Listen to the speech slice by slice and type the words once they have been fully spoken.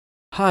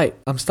Hi,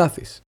 I'm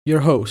Stathis, your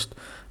host.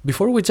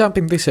 Before we jump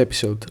in this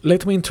episode,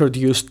 let me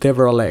introduce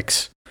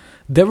DevRelX.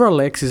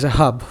 DevRelX is a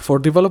hub for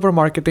developer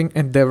marketing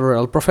and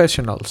DevRel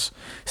professionals.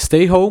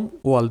 Stay home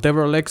while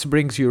DevRelX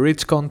brings you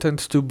rich content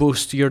to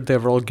boost your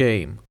DevRel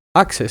game.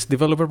 Access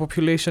developer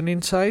population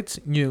insights,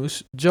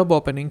 news, job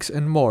openings,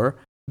 and more.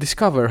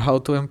 Discover how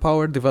to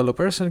empower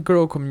developers and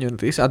grow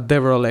communities at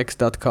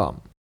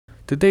devrelx.com.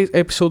 Today's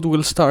episode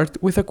will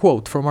start with a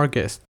quote from our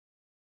guest.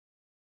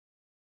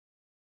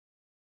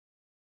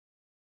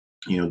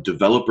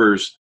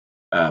 Developers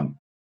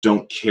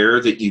don't care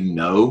that you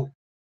know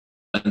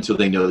until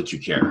they know that you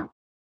care.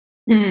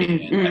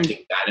 And I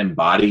think that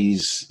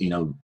embodies,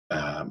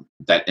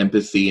 that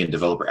empathy and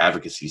developer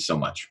advocacy so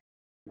much.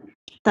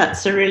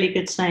 That's a really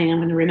good saying. I'm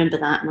going to remember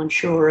that, and I'm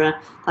sure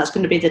that's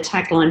going to be the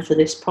tagline for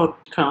this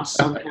podcast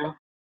somehow.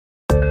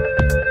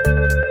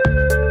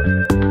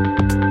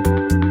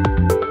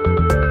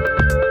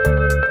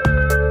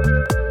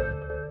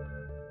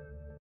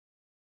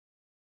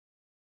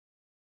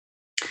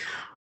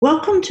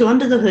 Welcome to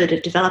Under the Hood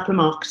of Developer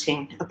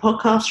Marketing, a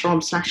podcast from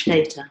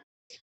 /Data.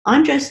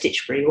 I'm Jo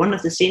Stitchbury, one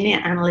of the senior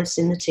analysts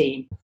in the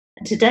team,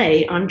 and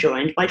today I'm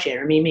joined by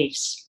Jeremy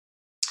Meese.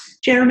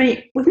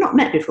 Jeremy, we've not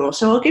met before,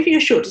 so I'll give you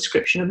a short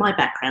description of my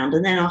background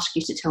and then ask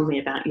you to tell me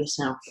about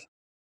yourself.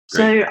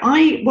 Great. So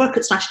I work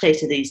at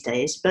 /Data these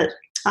days, but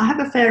I have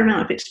a fair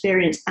amount of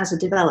experience as a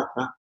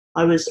developer.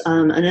 I was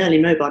an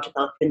early mobile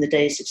developer in the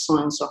days of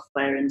Scion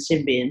Software and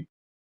Symbian,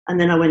 and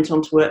then I went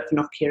on to work for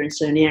Nokia and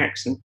Sony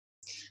Ericsson.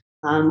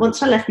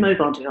 Once I left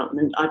mobile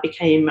development, I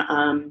became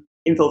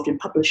involved in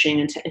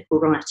publishing and technical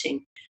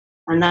writing,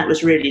 and that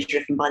was really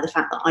driven by the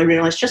fact that I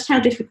realised just how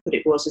difficult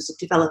it was as a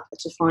developer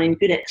to find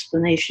good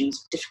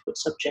explanations of difficult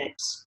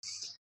subjects.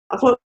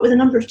 I've worked with a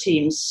number of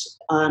teams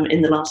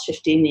in the last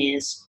 15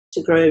 years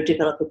to grow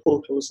developer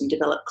portals and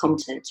develop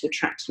content to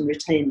attract and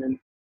retain them.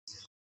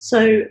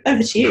 So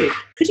over to you.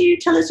 Could you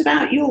tell us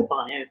about your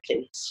bio,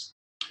 please?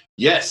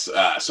 Yes.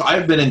 So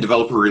I've been in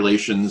developer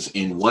relations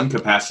in one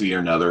capacity or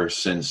another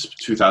since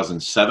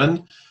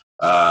 2007,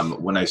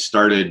 when I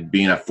started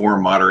being a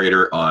forum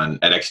moderator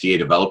at XDA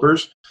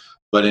Developers.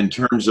 But in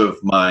terms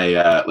of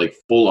my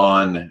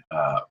full-on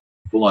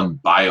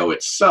bio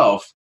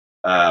itself,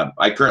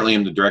 I currently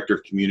am the Director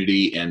of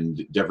Community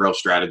and DevRel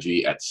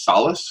Strategy at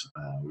Solace.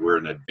 We're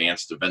an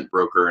advanced event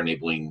broker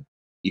enabling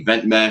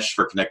event mesh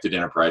for connected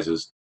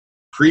enterprises.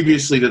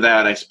 Previously to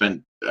that, I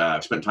spent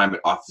time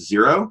at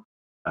Auth0.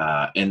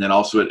 And then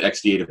also at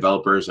XDA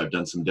Developers, I've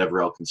done some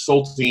DevRel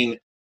consulting.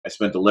 I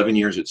spent 11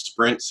 years at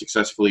Sprint,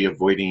 successfully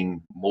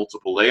avoiding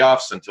multiple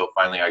layoffs until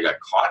finally I got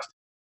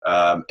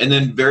caught. And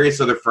then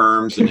various other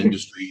firms and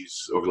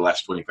industries over the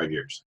last 25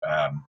 years.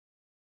 I'm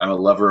a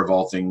lover of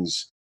all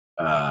things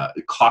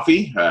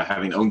coffee,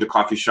 having owned a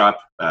coffee shop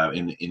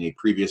in a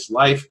previous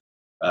life.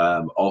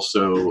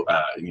 Also,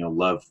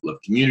 love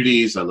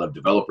communities. I love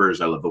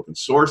developers. I love open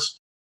source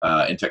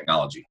and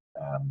technology.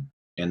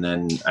 And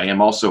then I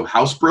am also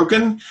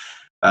housebroken,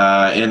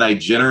 and I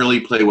generally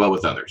play well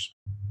with others.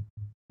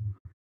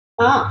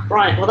 Ah,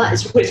 right. Well, that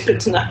is always good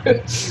to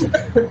know.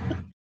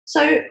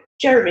 So,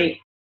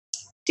 Jeremy,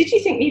 did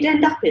you think you'd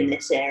end up in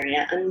this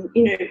area? And,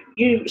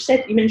 you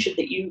mentioned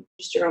that you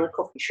used to run a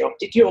coffee shop.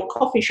 Did your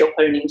coffee shop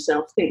owning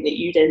self think that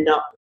you'd end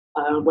up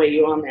where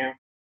you are now?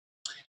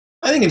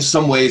 I think in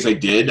some ways I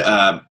did.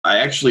 I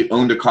actually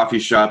owned a coffee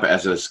shop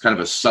as a kind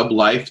of a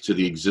sub-life to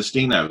the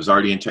existing. I was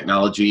already in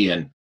technology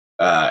and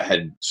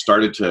had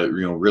started to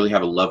really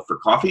have a love for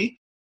coffee,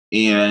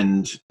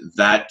 and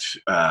that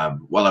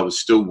while I was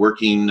still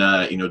working,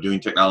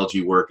 doing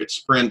technology work at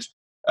Sprint,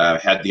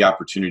 had the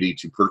opportunity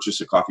to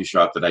purchase a coffee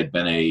shop that I'd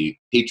been a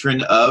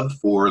patron of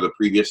for the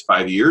previous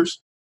 5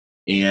 years,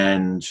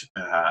 and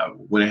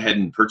went ahead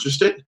and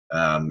purchased it.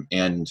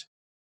 And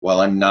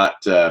while I'm not,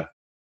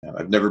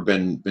 I've never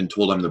been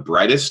told I'm the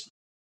brightest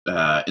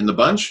in the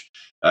bunch.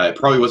 It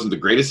probably wasn't the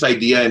greatest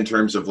idea in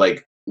terms of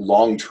like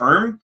long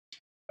term.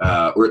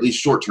 Or at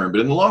least short term,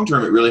 but in the long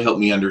term, it really helped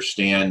me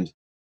understand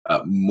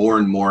more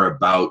and more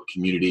about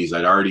communities.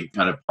 I'd already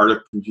kind of part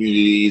of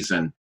communities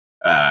and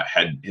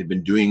had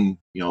been doing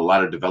a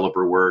lot of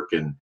developer work,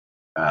 and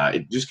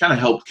it just kind of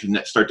helped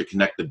start to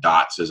connect the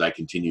dots as I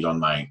continued on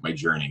my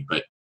journey.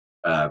 But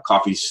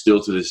coffee still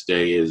to this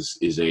day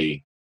is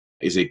a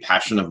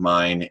passion of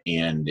mine,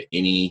 and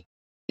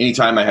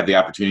anytime I have the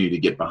opportunity to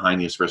get behind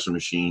the espresso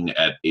machine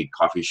at a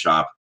coffee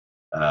shop,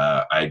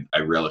 I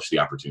relish the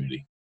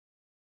opportunity.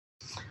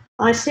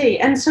 I see.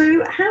 And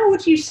so how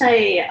would you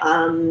say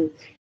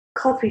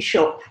coffee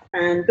shop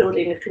and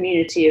building a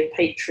community of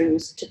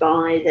patrons to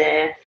buy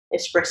their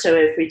espresso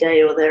every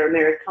day or their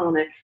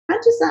Americano, how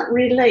does that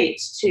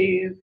relate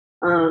to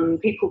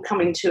people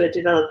coming to a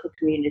developer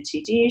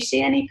community? Do you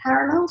see any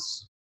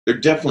parallels? There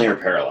definitely are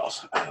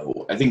parallels.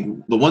 I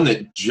think the one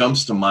that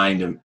jumps to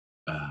mind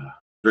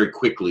very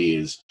quickly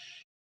is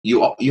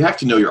you have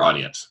to know your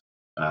audience.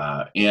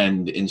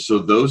 And so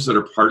those that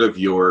are part of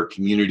your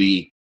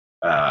community,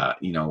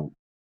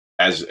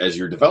 as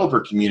your developer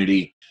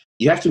community,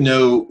 you have to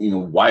know,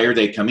 why are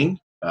they coming?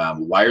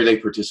 Why are they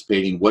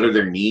participating? What are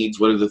their needs?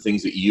 What are the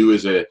things that you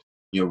as a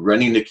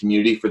running the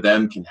community for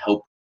them can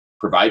help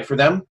provide for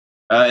them.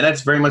 And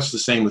that's very much the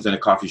same within a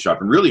coffee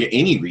shop, and really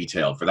any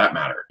retail for that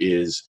matter.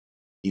 Is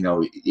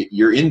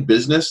you're in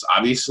business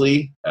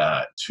obviously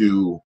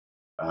to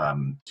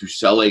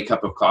sell a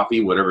cup of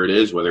coffee, whatever it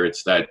is, whether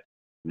it's that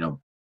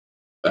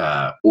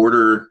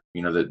order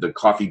the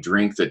coffee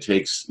drink that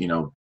takes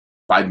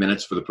 5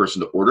 minutes for the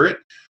person to order it,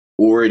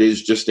 or it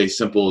is just a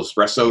simple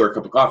espresso or a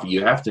cup of coffee.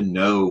 You have to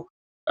know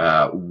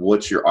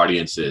what your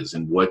audience is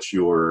and what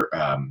your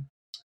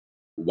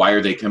why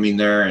are they coming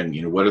there,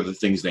 and what are the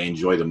things they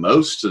enjoy the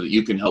most, so that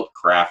you can help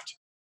craft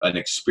an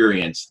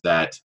experience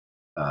that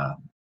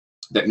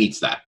meets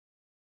that.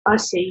 I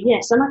see.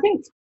 Yes, and I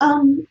think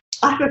I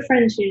have a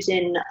friend who's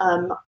in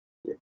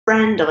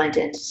brand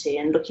identity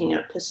and looking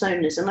at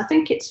personas, and I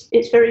think it's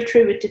very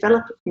true with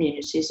developer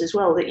communities as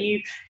well, that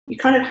you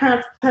kind of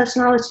have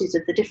personalities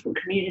of the different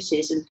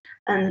communities,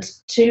 and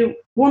to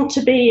want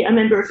to be a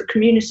member of a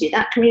community,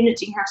 that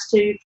community has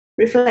to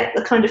reflect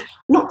the kind of,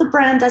 not the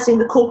brand as in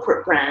the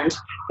corporate brand,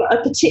 but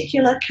a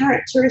particular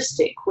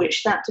characteristic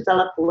which that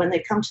developer, when they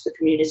come to the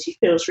community,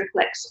 feels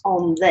reflects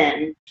on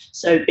them.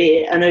 So be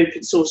it an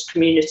open source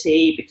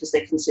community because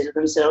they consider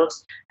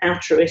themselves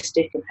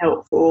altruistic and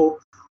helpful,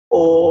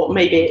 or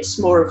maybe it's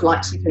more of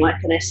like something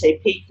like an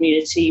SAP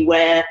community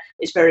where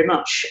it's very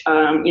much,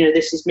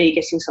 this is me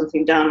getting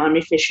something done, I'm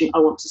efficient, I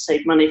want to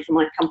save money for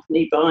my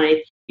company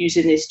by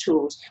using these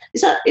tools.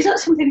 Is that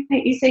something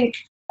that you think,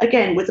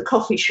 again, with the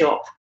coffee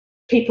shop,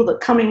 people that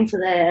come in for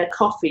their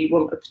coffee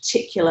want a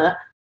particular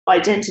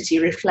identity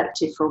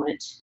reflected from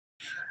it?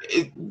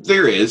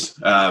 There is,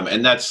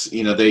 and that's,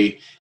 you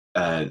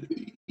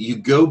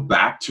go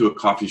back to a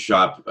coffee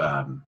shop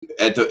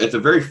at the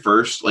very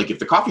first, like if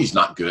the coffee's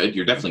not good,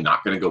 you're definitely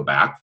not going to go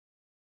back.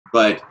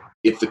 But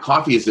if the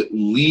coffee is at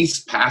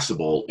least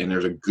passable and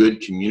there's a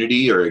good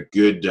community or a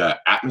good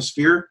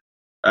atmosphere,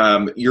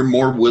 you're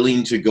more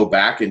willing to go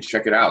back and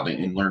check it out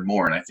and learn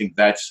more. And I think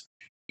that's,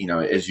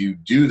 as you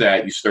do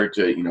that, you start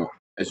to,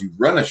 as you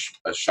run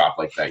a shop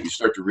like that, you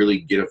start to really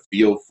get a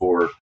feel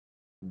for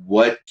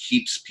what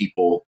keeps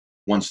people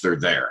once they're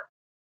there.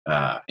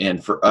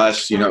 And for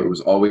us, it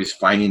was always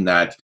finding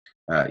that,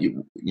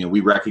 we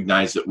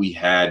recognized that we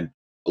had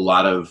a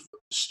lot of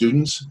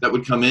students that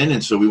would come in.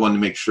 And so we wanted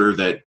to make sure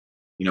that,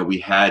 we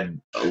had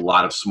a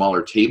lot of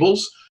smaller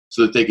tables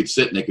so that they could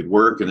sit and they could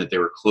work, and that they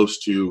were close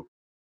to,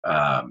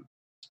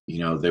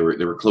 they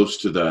were close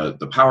to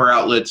the power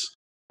outlets.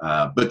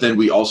 But then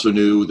we also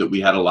knew that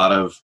we had a lot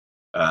of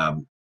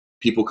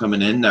people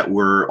coming in that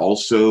were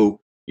also,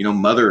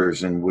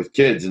 mothers and with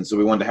kids. And so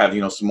we wanted to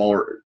have,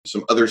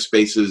 some other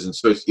spaces. And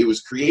so it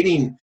was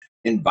creating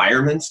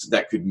environments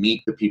that could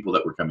meet the people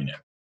that were coming in.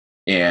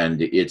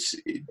 And it's,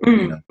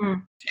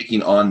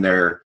 taking on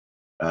their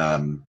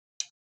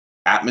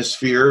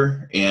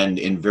atmosphere and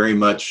in very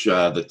much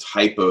the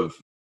type of,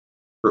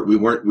 we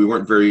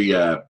weren't very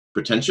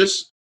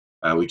pretentious.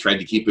 We tried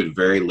to keep it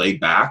very laid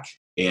back,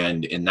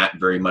 and that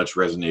very much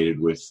resonated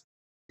with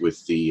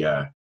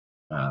the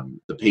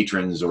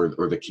patrons or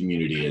the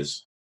community,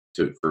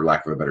 for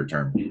lack of a better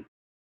term.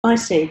 I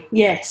see.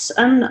 Yes,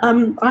 and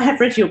I have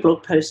read your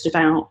blog post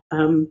about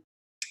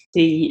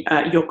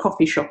your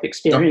coffee shop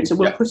experience, and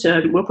we'll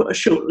put a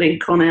short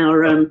link on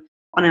our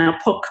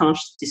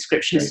podcast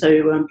description, right,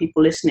 so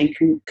people listening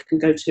can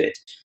go to it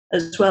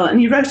as well.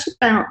 And you wrote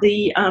about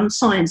the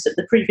signs, that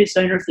the previous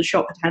owner of the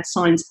shop had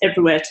signs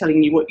everywhere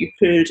telling you what you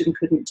could and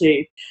couldn't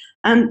do,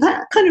 and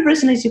that kind of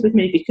resonated with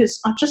me because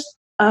I've just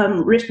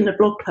written a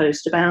blog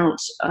post about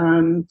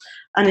an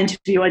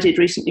interview I did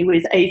recently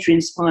with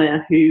Adrian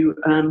Spire, who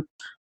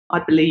I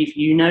believe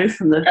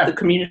from the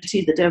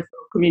community, the dev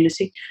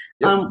community.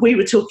 Yep. We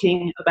were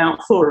talking about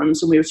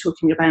forums, and we were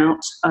talking about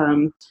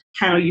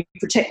how you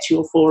protect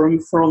your forum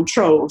from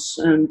trolls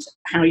and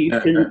how you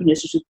can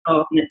sort of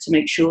garden it to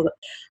make sure that.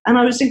 And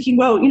I was thinking,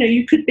 well,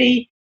 you could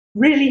be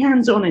really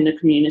hands-on in a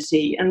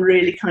community and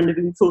really kind of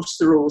enforce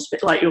the rules, a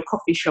bit like your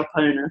coffee shop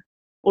owner,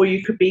 or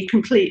you could be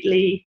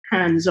completely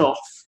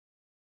hands-off,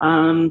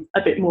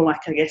 a bit more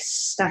like, I guess,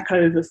 Stack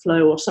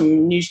Overflow or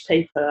some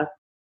newspaper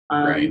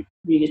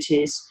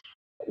communities.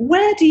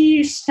 Where do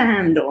you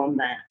stand on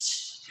that?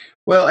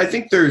 Well, I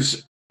think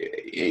there's,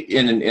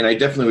 and I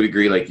definitely would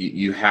agree, like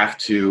you have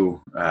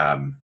to,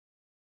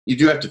 you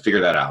do have to figure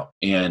that out.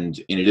 And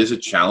it is a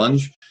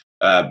challenge.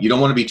 You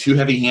don't want to be too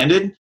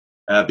heavy-handed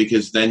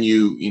because then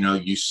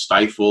you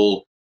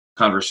stifle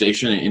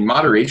conversation. And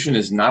moderation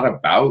is not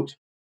about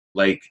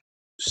like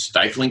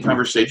stifling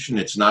conversation.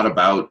 It's not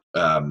about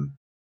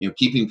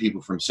keeping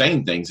people from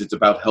saying things. It's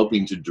about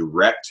helping to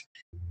direct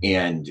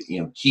and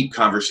keep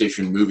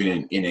conversation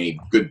moving in a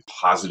good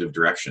positive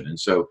direction. And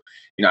so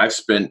I've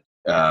spent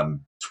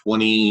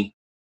 20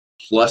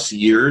 plus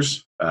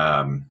years.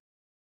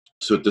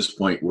 So at this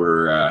point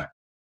we're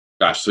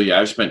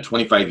I've spent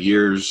 25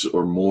 years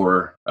or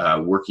more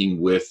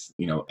working with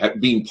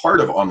being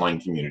part of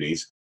online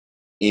communities,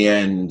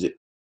 and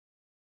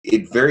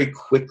it very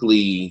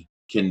quickly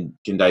can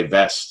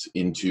divest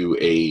into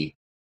a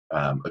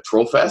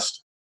troll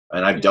fest.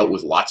 And I've dealt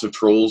with lots of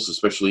trolls,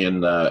 especially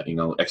in the,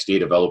 XDA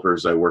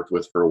developers I worked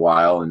with for a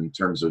while, in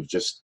terms of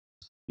just,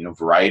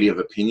 variety of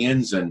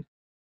opinions.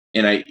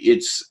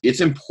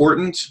 It's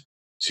important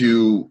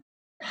to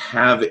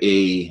have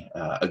a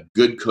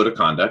good code of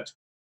conduct.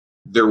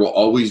 There will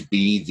always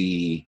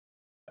be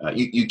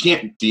you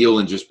can't deal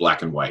in just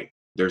black and white.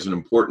 There's an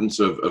importance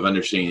of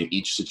understanding that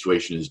each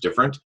situation is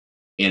different,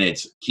 and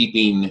it's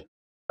keeping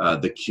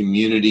the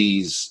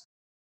community's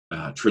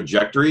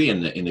trajectory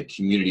and the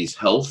community's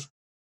health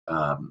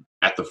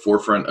at the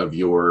forefront of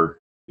your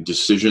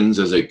decisions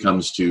as it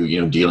comes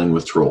to dealing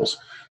with trolls.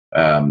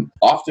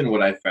 Often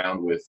what I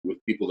found with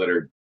people that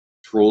are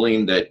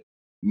trolling, that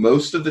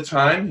most of the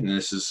time,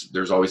 and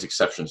there's always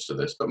exceptions to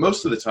this, but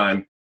most of the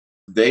time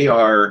they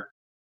are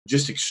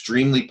just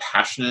extremely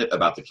passionate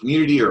about the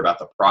community or about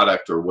the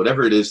product or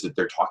whatever it is that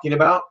they're talking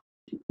about.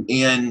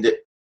 And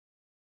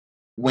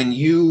when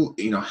you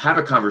have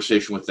a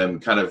conversation with them,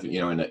 kind of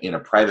in a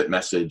private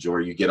message, or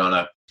you get on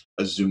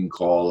a Zoom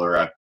call or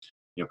a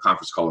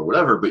conference call or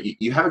whatever, but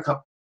you have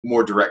a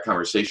more direct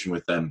conversation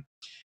with them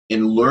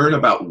and learn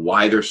about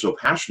why they're so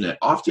passionate.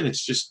 Often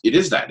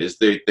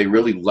they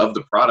really love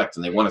the product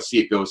and they want to see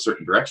it go a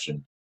certain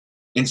direction.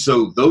 And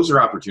so those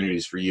are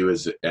opportunities for you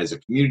as a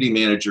community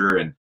manager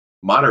and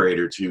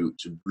moderator to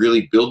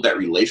really build that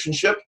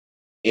relationship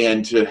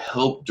and to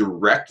help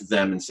direct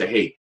them and say,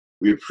 hey,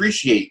 we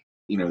appreciate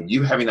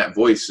you having that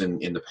voice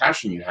and the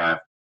passion you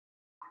have.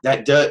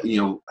 That does,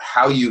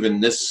 how you've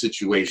in this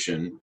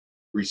situation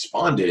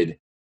responded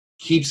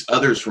keeps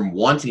others from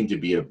wanting to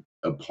be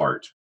a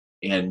part.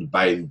 And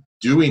by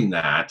doing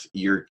that,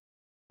 you're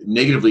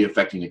negatively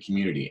affecting the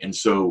community. And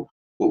so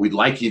what we'd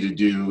like you to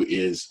do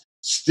is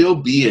still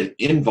be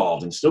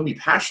involved and still be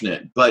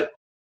passionate, but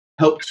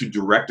help to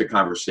direct a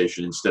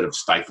conversation instead of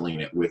stifling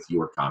it with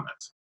your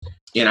comments.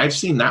 And I've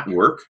seen that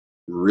work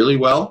really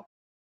well.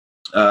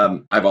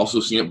 I've also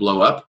seen it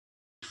blow up.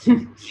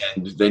 And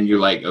then you're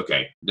like,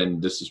 okay, then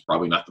this is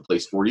probably not the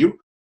place for you.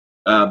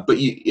 But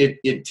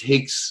it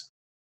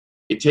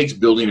takes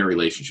building a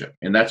relationship.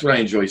 And that's what I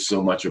enjoy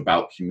so much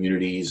about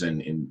communities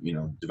and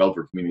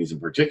developer communities in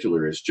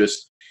particular, is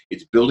just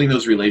it's building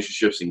those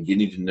relationships and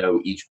getting to know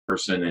each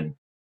person.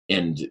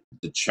 And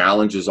the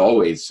challenge is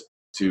always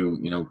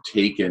to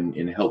take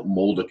and help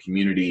mold a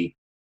community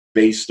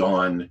based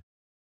on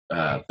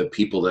the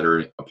people that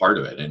are a part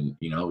of it. And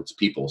it's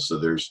people,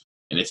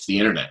 and it's the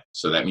internet,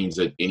 so that means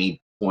at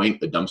any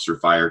point a dumpster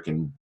fire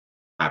can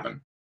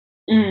happen.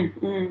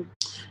 Mm-hmm.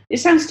 It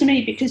sounds to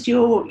me, because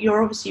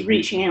you're obviously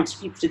reaching out to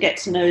people to get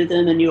to know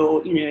them, and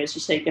you're as you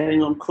say,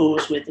 going on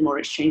calls with them or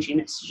exchanging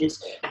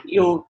messages,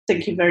 you're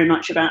thinking very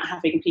much about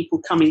having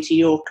people coming to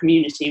your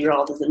community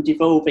rather than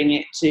devolving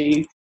it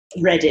to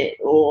Reddit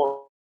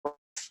or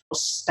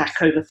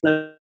Stack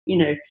Overflow.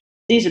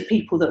 These are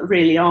people that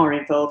really are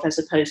involved, as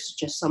opposed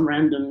to just some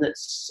random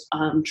that's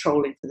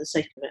trolling for the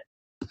sake of it.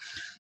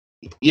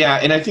 Yeah,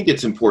 and I think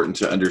it's important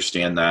to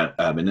understand that.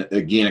 And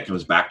again, it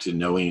comes back to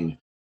knowing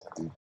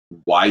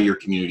why your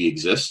community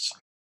exists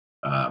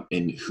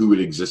and who it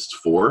exists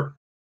for.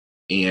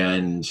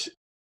 And,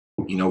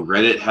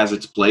 Reddit has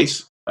its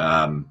place.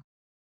 I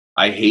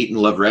hate and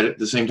love Reddit at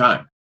the same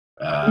time.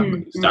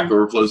 Stack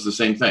Overflow is the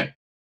same thing.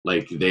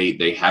 Like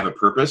they have a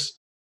purpose.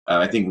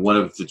 I think one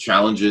of the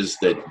challenges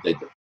that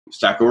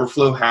Stack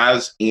Overflow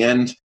has,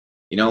 and,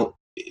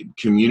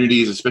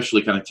 communities,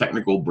 especially kind of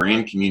technical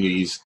brand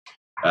communities,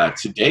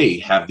 today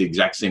have the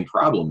exact same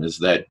problem, is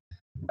that,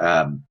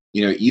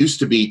 it used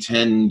to be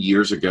 10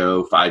 years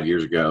ago, 5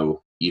 years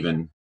ago,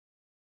 even,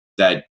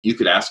 that you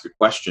could ask a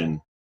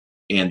question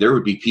and there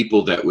would be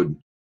people that would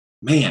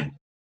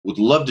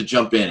love to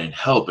jump in and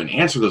help and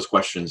answer those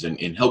questions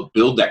and help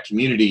build that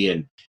community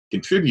and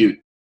contribute.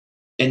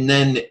 And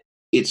then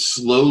it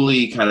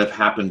slowly kind of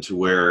happened to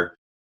where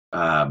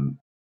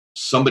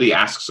somebody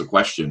asks a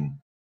question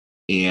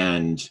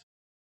and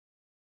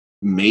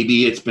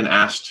maybe it's been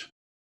asked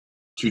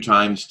 2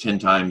 times, 10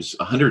 times,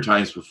 100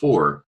 times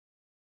before.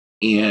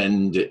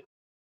 And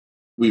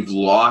we've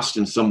lost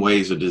in some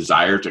ways a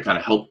desire to kind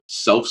of help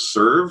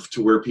self-serve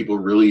to where people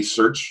really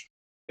search.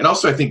 And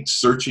also I think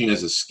searching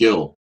as a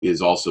skill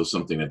is also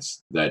something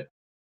that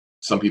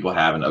some people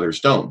have and others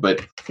don't.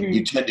 But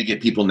you tend to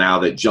get people now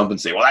that jump and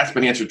say, well, that's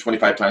been answered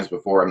 25 times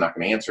before, I'm not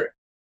going to answer it.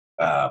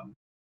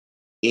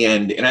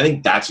 And I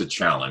think that's a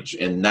challenge.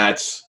 And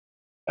that's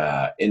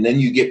and then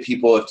you get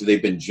people, after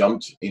they've been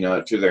jumped,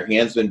 after their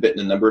hand's been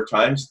bitten a number of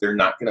times, they're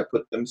not going to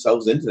put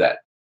themselves into that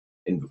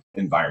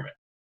environment.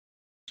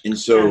 And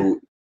so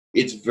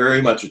it's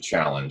very much a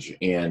challenge.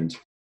 And,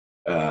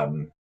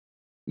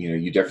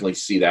 you definitely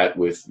see that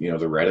with, the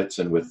Reddits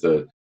and with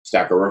the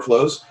Stack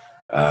Overflows.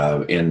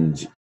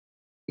 And,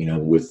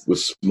 with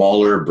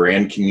smaller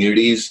brand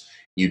communities,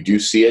 you do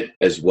see it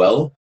as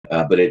well.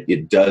 But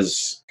it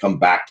does come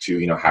back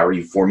to, how are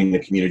you forming the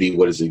community?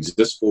 What does it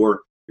exist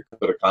for? Your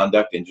code of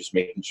conduct, and just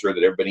making sure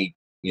that everybody,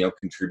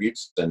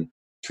 contributes and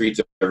treats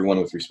everyone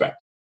with respect.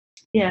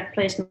 Yeah,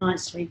 plays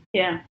nicely.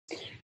 Yeah.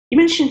 You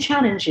mentioned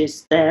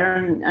challenges there,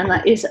 and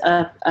that is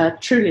a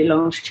truly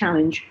large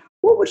challenge.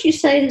 What would you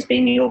say has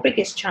been your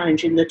biggest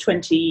challenge in the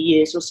 20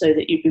 years or so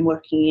that you've been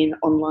working in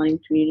online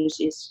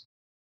communities?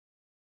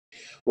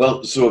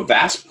 Well, so a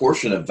vast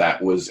portion of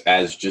that was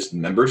as just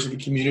members of the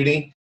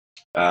community.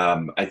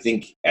 I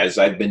think as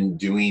I've been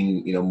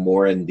doing,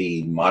 more in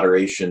the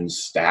moderation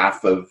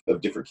staff of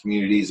different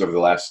communities over the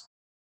last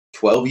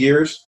 12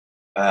 years,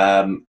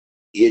 I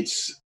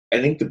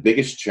think the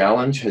biggest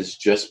challenge has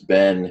just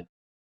been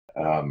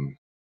um,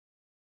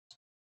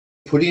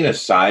 putting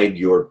aside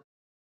your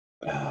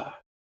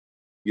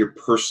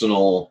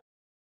personal,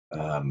 I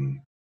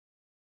don't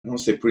want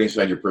to say putting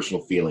aside your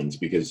personal feelings,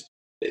 because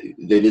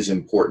it is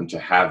important to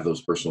have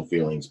those personal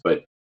feelings,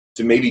 but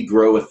to maybe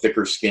grow a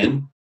thicker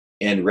skin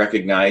and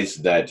recognize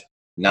that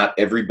not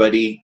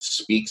everybody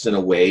speaks in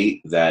a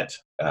way that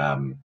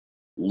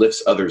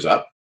lifts others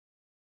up,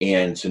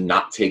 and to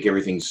not take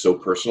everything so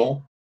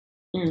personal.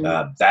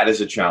 That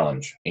is a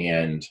challenge.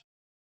 And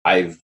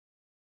I've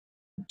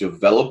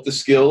developed the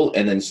skill,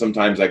 and then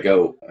sometimes I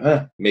go,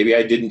 maybe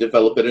I didn't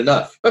develop it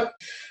enough.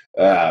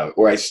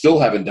 Or I still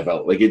haven't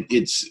developed. Like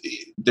it's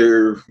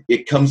there.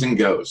 It comes and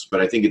goes,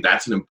 but I think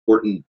that's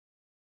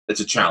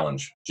a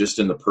challenge just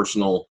in the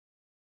personal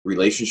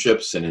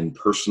relationships and in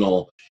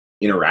personal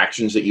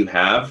interactions that you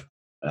have.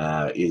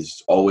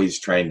 Is always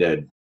trying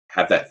to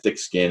have that thick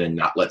skin and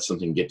not let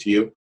something get to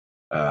you.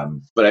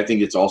 But I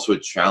think it's also a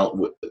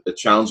challenge. A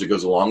challenge that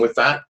goes along with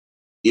that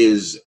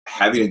is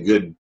having a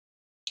good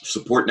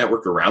support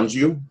network around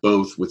you,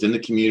 both within the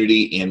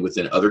community and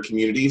within other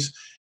communities,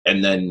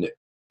 and then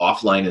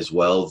offline as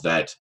well,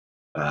 that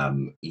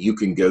you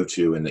can go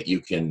to, and that you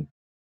can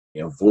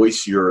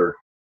voice your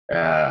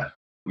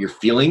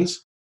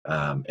feelings,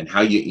 and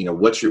how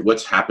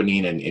what's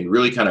happening, and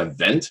really kind of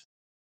vent,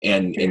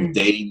 and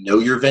they know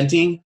you're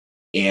venting,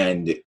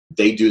 and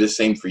they do the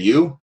same for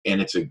you,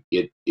 and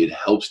it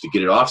helps to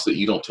get it off so that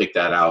you don't take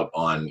that out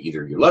on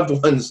either your loved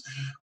ones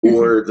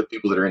or the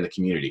people that are in the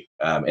community.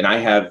 And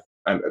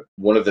I'm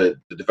one of the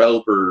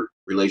developer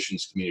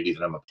relations community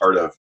that I'm a part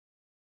of.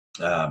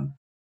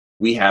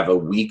 We have a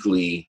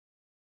weekly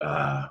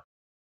kind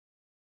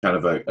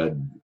of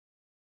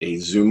a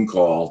Zoom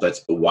call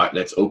that's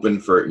open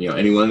for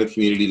anyone in the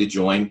community to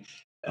join,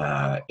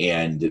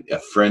 and a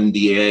friend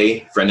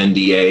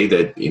NDA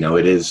that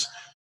it is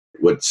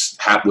what's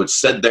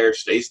said there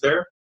stays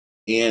there,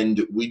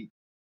 and we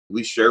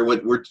share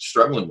what we're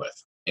struggling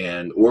with,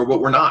 or what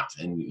we're not,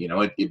 and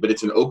but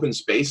it's an open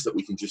space that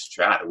we can just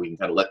chat, and we can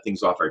kind of let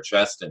things off our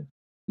chest and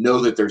know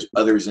that there's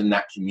others in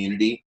that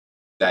community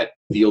that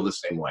feel the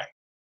same way.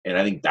 And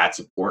I think that's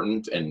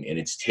important, and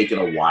it's taken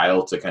a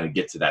while to kind of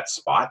get to that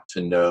spot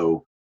to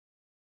know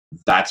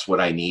that's what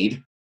I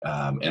need.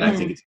 And I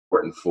think it's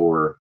important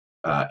for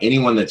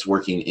anyone that's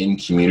working in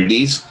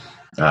communities,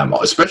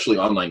 especially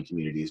online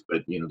communities,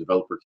 but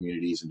developer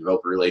communities and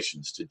developer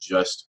relations, to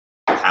just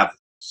have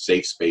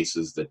safe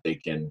spaces that they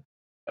can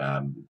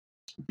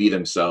be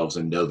themselves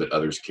and know that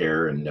others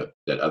care, and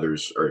that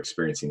others are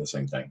experiencing the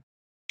same thing.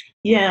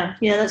 Yeah,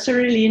 that's a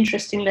really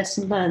interesting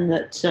lesson learned,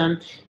 that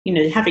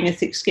having a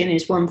thick skin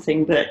is one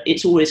thing, but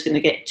it's always going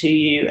to get to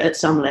you at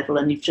some level,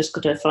 and you've just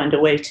got to find a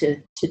way to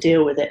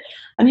deal with it.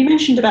 And you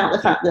mentioned about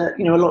the fact that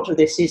a lot of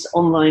this is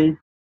online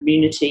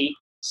community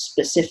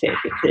specific,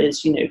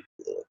 because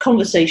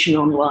conversation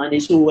online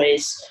is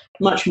always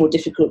much more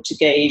difficult to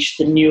gauge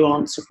the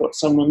nuance of what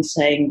someone's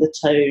saying, the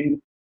tone.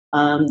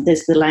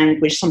 There's the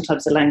language,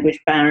 sometimes the language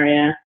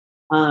barrier,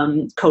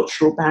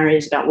 cultural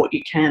barriers about what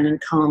you can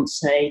and can't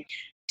say.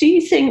 Do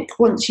you think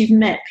once you've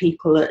met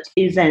people at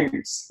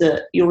events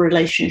that your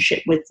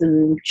relationship with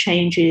them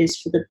changes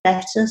for the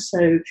better,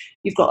 so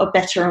you've got a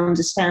better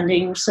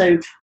understanding? So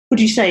would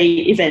you say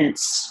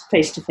events,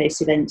 face-to-face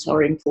events,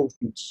 are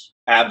important?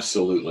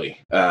 Absolutely.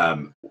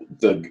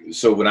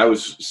 So when I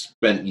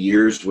spent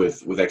years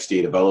with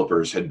XDA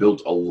developers, had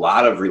built a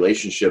lot of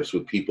relationships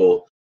with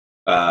people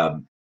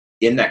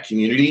in that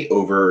community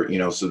over,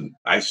 so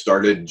I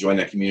joined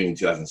that community in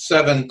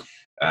 2007,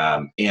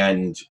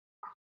 and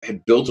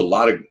had built a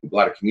lot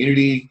of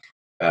community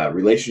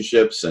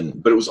relationships,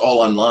 but it was all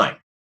online.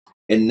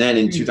 And then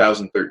in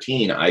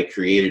 2013, I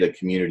created a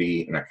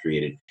community,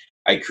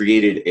 I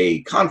created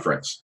a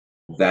conference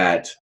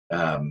that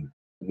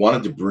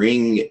wanted to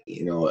bring,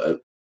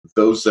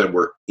 those that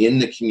were in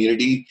the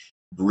community,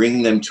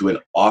 bring them to an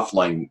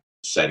offline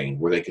setting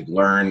where they could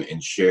learn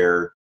and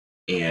share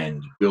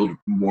and build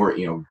more,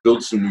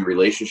 build some new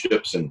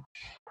relationships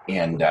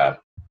and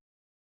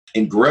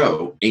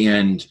grow.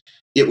 And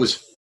it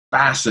was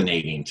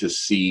fascinating to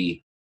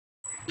see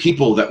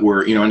people that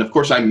were, and of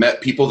course I met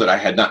people that I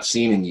had not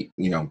seen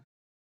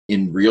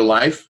in real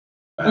life,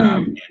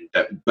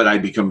 but I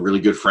become really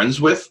good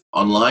friends with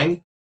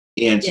online.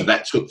 And so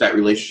that took that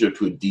relationship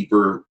to a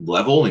deeper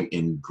level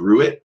and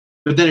grew it.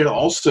 But then it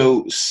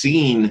also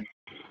seen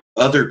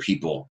other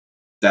people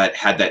that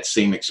had that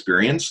same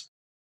experience,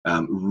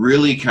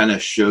 really kind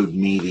of showed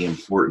me the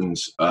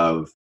importance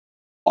of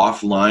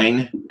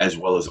offline as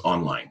well as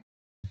online.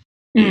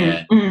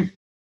 And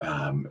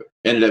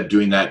ended up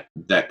doing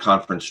that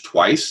conference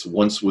twice.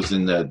 Once was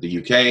in the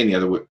UK, and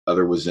the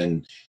other was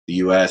in the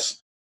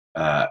US.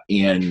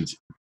 And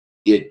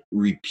it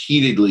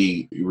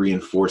repeatedly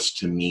reinforced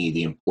to me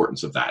the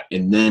importance of that.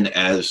 And then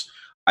as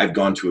I've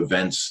gone to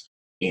events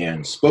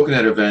and spoken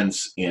at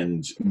events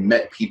and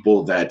met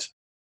people that,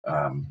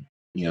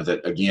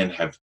 that again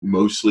have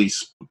mostly,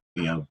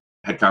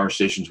 had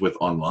conversations with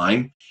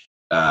online,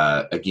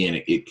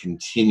 again, it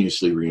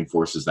continuously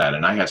reinforces that.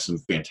 And I have some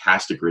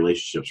fantastic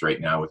relationships right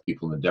now with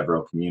people in the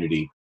DevRel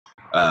community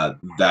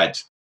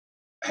that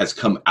has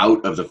come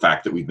out of the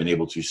fact that we've been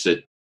able to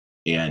sit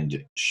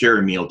and share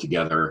a meal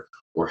together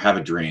or have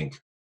a drink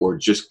or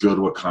just go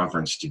to a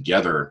conference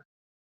together.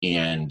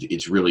 And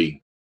it's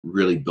really,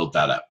 really built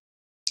that up.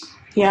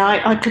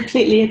 Yeah, I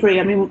completely agree.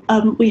 I mean,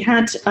 we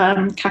had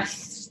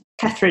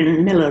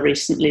Catherine Miller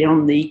recently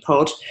on the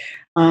pod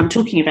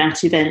talking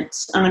about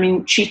events. And I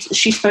mean, she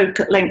spoke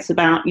at length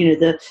about,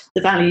 the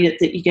value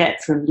that you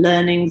get from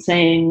learning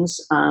things,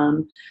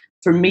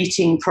 from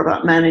meeting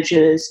product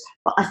managers.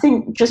 But I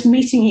think just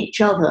meeting each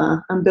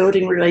other and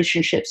building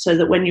relationships so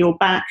that when you're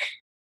back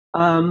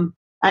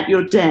at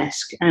your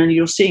desk and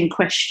you're seeing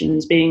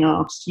questions being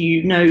asked,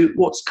 you know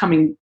what's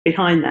coming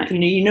behind that.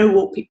 You know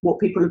what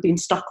people have been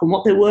stuck on,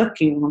 what they're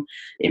working on.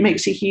 It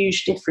makes a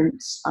huge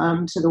difference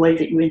to the way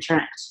that you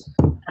interact.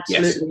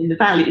 Absolutely. Yes. And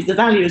the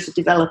value as a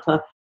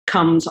developer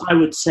comes, I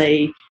would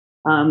say,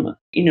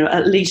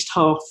 at least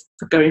half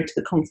for going to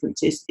the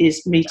conference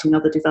is meeting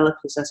other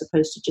developers as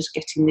opposed to just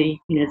getting the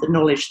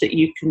knowledge that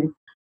you can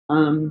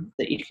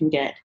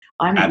get.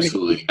 I haven't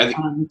Absolutely. really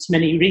to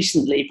many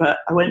recently, but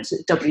I went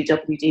to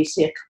WWDC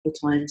a couple of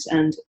times,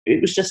 and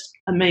it was just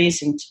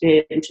amazing to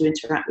be able to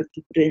interact with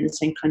people doing the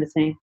same kind of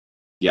thing.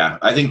 Yeah,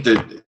 I think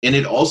that, and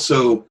it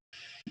also,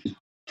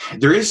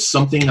 there is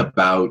something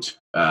about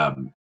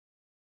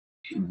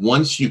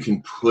once you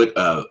can put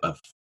a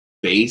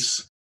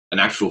face, an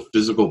actual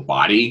physical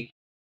body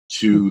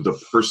to the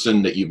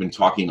person that you've been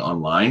talking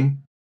online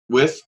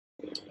with,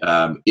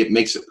 it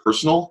makes it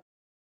personal.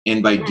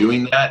 And by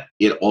doing that,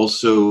 it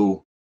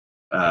also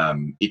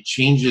it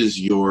changes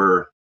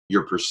your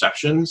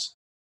perceptions,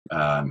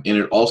 and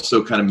it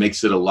also kind of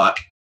makes it a lot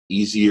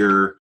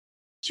easier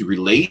to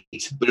relate,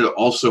 but it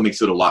also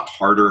makes it a lot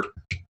harder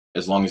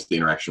as long as the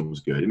interaction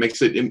was good. It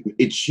makes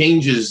it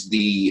changes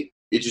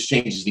just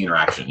changes the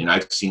interaction, and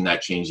I've seen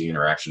that change the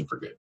interaction for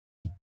good.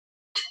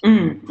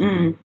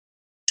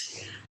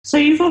 So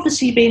you've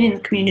obviously been in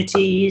the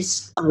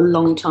communities a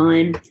long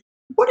time.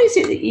 What is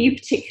it that you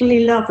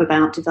particularly love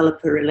about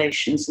developer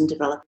relations and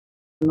developer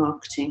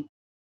marketing?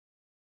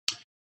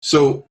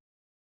 So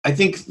I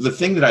think the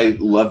thing that I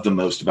love the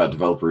most about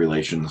developer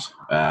relations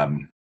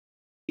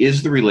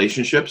is the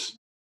relationships.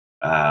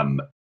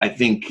 I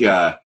think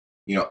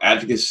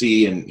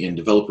advocacy and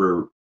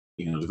developer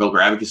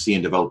advocacy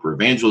and developer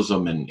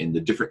evangelism and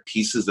the different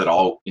pieces that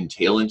all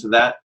entail into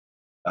that.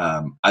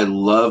 I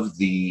love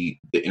the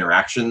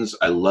interactions.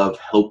 I love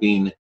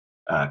helping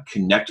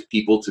connect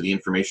people to the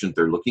information that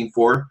they're looking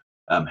for,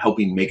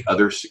 helping make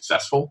others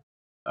successful.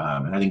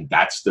 And I think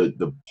that's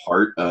the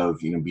part of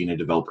being a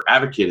developer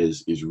advocate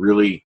is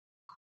really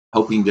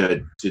helping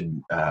to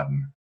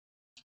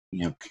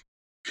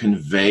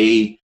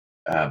convey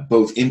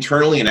both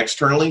internally and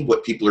externally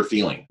what people are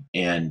feeling,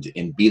 and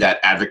be that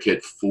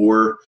advocate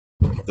for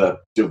the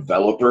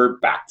developer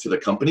back to the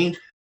company.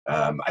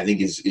 I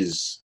think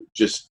is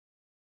just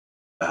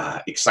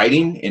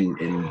exciting,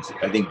 and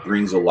I think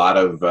brings a lot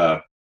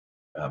of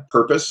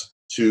purpose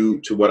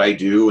to what I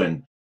do,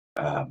 and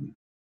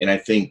I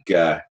think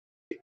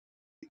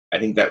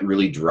that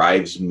really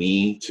drives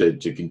me to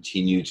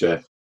continue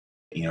to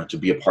to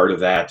be a part of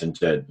that, and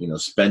to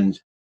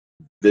spend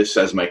this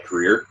as my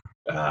career,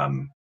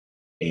 and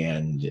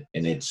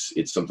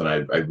it's something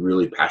I'm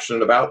really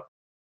passionate about.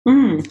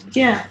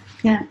 Yeah,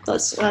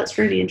 that's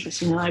really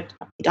interesting. I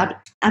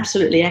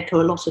absolutely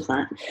echo a lot of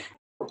that.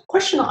 The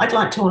question that I'd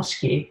like to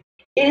ask you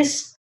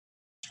is,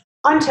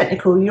 I'm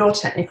technical, you're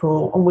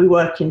technical, and we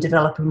work in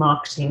developer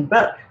marketing,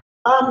 but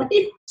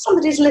if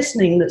somebody's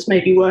listening that's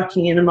maybe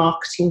working in a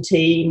marketing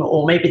team,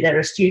 or maybe they're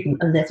a student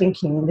and they're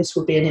thinking this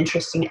would be an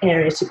interesting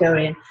area to go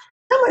in,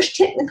 how much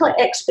technical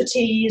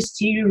expertise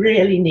do you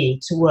really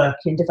need to work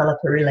in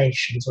developer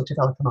relations or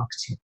developer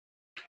marketing?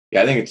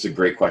 Yeah, I think it's a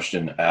great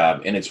question.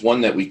 And it's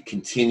one that we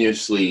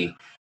continuously,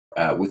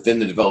 within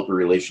the developer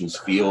relations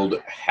field,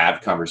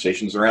 have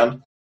conversations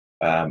around.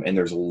 And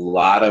there's a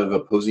lot of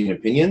opposing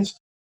opinions.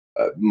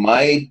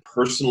 My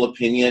personal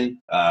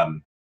opinion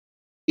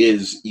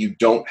is you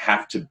don't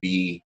have to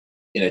be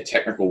in a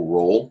technical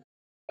role.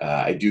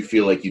 I do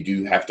feel like you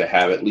do have to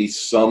have at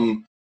least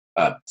some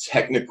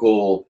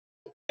technical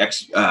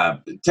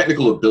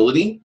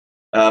ability,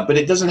 but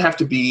it doesn't have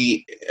to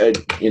be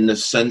in the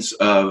sense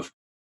of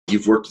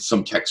you've worked at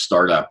some tech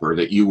startup, or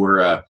that you were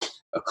a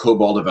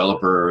COBOL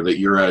developer, or that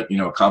you're a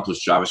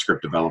accomplished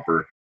JavaScript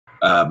developer.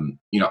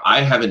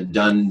 I haven't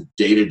done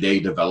day-to-day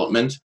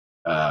development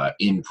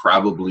in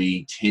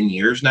probably 10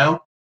 years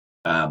now,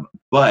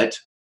 but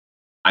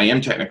I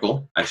am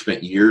technical. I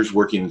spent years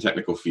working in the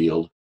technical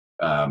field.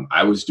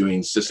 I was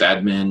doing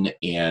sysadmin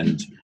and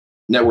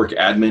network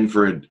admin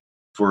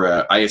for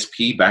a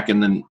ISP back in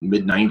the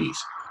mid-90s.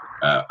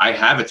 I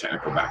have a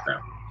technical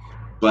background,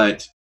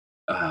 but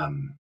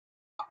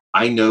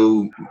I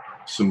know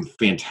some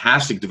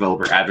fantastic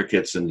developer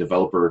advocates and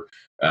developer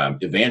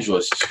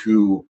evangelists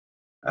who,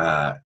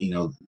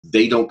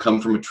 they don't come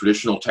from a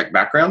traditional tech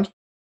background.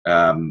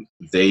 One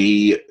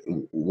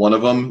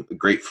of them, a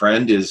great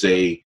friend, was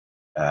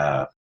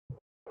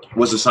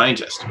a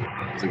scientist,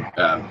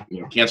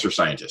 cancer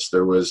scientist.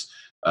 There was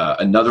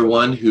another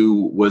one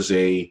who was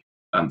a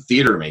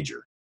theater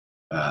major.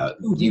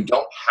 You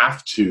don't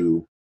have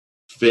to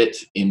fit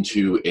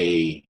into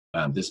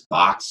this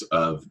box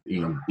of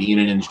being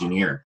an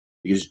engineer,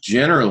 because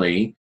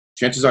generally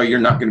chances are you're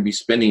not going to be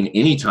spending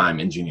any time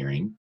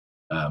engineering,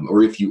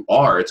 or if you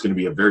are, it's going to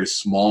be a very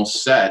small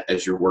set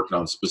as you're working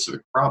on a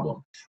specific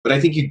problem. But I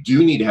think you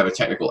do need to have a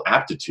technical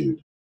aptitude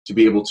to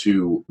be able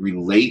to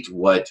relate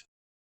what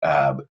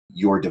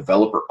your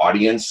developer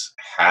audience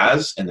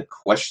has and the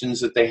questions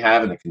that they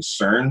have and the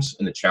concerns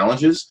and the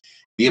challenges,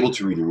 be able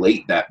to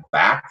relate that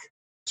back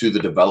to the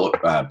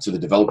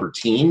development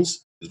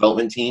teams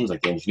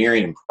like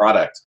engineering and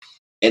product,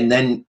 and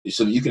then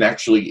so that you can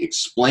actually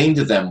explain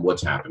to them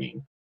what's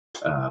happening,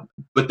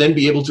 but then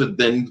be able to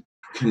then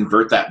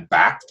convert that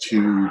back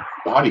to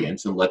the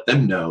audience and let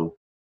them know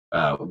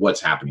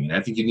what's happening. And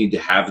I think you need to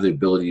have the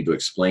ability to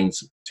explain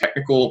some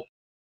technical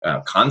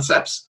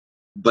concepts,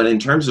 but in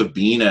terms of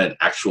being an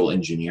actual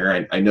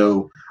engineer, I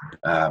know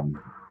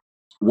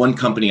one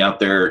company out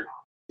there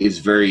is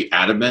very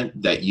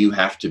adamant that you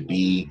have to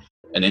be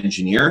an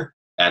engineer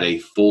at a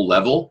full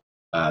level.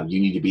 You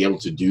need to be able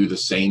to do the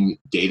same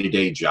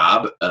day-to-day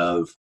job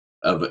of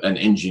an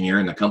engineer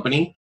in the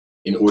company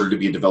in order to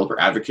be a developer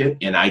advocate,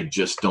 and I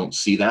just don't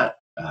see that.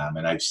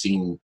 And I've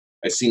seen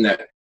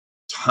that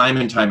time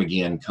and time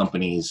again.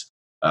 Companies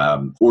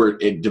or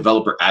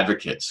developer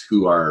advocates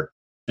who are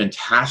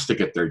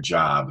fantastic at their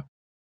job,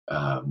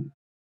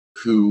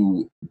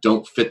 who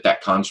don't fit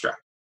that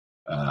construct.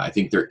 I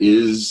think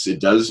it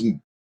does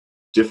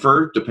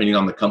differ depending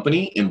on the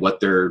company and what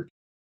their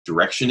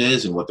direction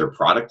is and what their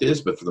product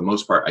is, but for the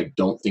most part, I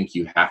don't think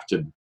you have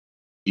to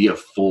be a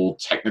full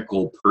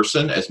technical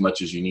person as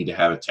much as you need to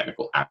have a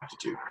technical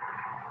aptitude.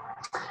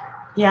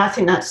 Yeah, I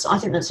think that's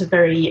a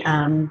very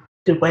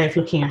good way of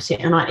looking at it,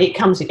 and it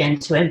comes again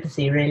to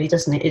empathy, really,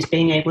 doesn't it? Is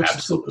being able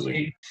to talk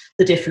to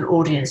the different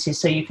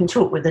audiences. So you can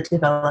talk with a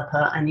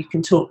developer, and you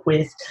can talk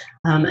with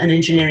an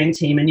engineering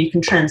team, and you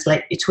can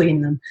translate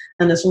between them.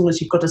 And as long as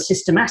you've got a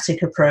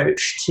systematic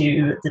approach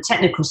to the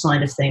technical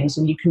side of things,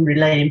 and you can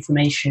relay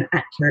information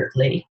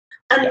accurately,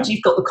 and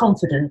you've got the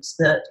confidence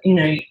that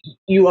you're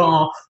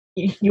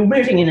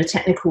moving in a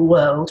technical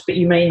world, but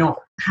you may not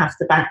have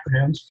the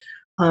background.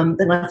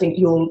 Then I think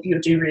you'll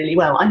do really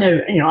well. I know,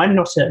 I'm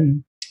not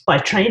by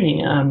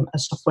training a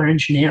software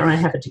engineer. I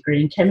have a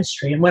degree in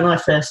chemistry, and when I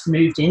first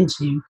moved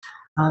into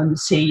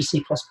C++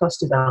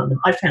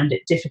 development, I found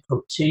it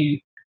difficult to,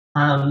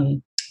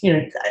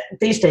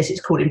 these days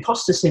it's called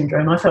imposter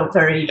syndrome. I felt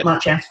very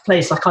much out of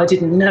place, like I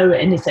didn't know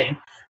anything.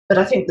 But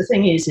I think the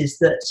thing is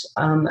that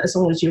as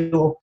long as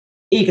you're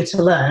eager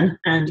to learn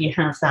and you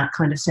have that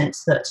kind of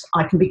sense that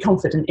I can be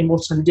confident in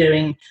what I'm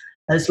doing,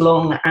 as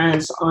long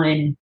as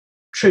I'm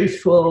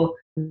truthful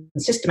and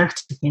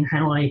systematic in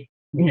how I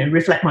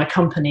reflect my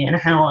company and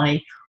how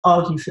I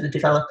argue for the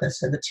developer,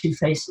 so the two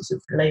faces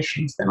of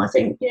relations, then I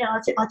think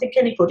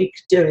anybody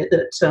could do it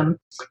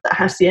that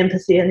has the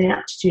empathy and the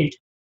aptitude.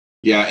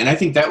 Yeah, and I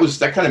think that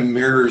kind of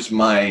mirrors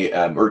my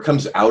or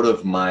comes out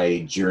of my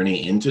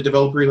journey into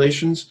developer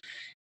relations,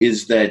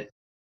 is that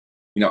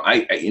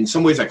I in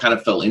some ways I kind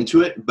of fell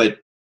into it, but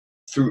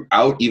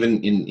throughout,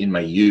 even in my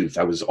youth,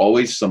 I was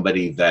always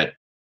somebody that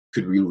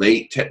could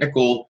relate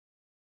technical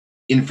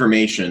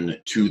information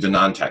to the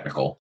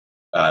non-technical,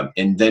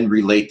 and then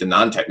relate the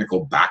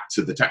non-technical back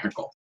to the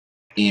technical.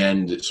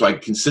 And so I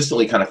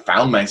consistently kind of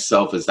found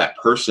myself as that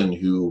person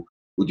who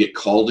would get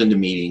called into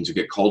meetings or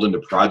get called into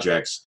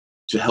projects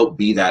to help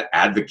be that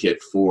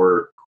advocate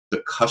for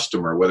the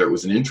customer, whether it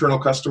was an internal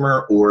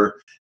customer or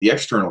the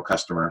external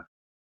customer.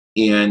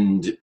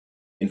 And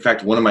in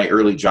fact, one of my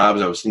early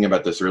jobs, I was thinking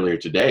about this earlier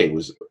today,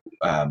 was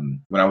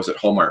when I was at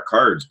Hallmark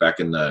Cards back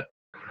in the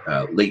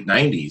late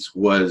 90s,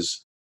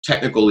 was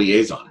technical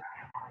liaison.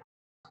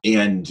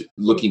 And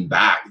looking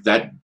back,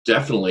 that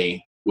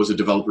definitely was a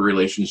developer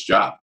relations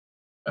job.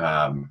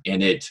 And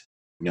it,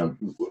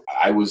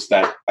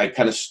 I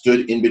kind of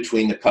stood in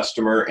between the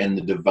customer and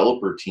the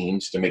developer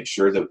teams to make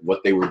sure that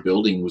what they were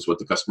building was what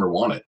the customer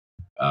wanted,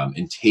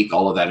 and take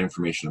all of that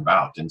information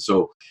about. And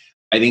so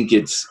I think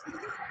it's,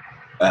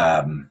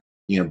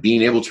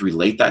 being able to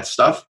relate that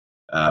stuff.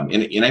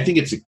 And I think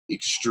it's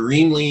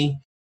extremely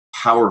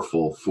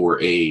powerful for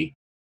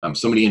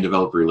somebody in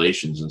developer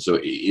relations. And so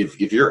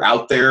if you're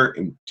out there,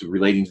 and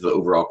relating to the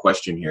overall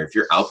question here, if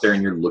you're out there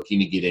and you're looking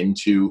to get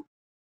into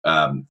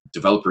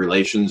developer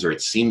relations, or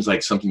it seems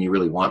like something you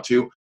really want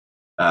to,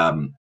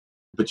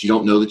 but you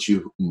don't know that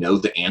you know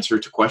the answer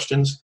to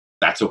questions,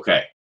 that's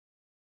okay.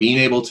 Being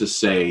able to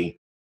say,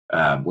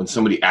 when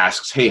somebody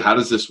asks, hey, how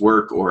does this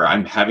work? Or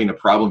I'm having a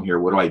problem here,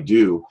 what do I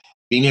do?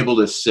 Being able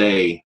to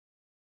say,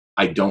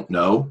 I don't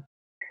know,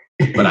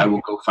 but I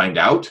will go find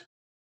out.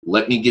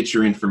 Let me get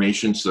your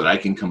information so that I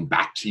can come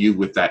back to you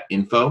with that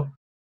info.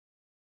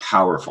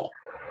 Powerful.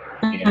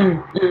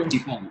 And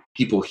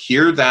people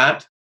hear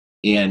that,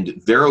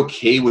 and they're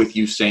okay with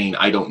you saying,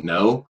 I don't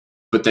know,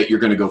 but that you're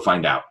going to go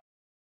find out.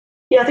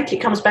 Yeah, I think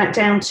it comes back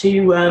down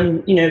to,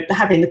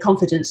 having the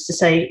confidence to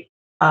say,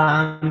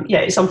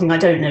 it's something I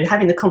don't know,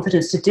 having the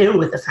confidence to deal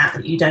with the fact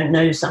that you don't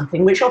know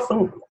something, which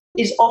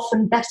is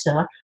often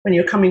better when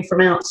you're coming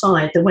from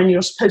outside than when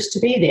you're supposed to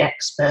be the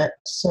expert.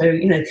 So,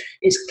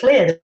 it's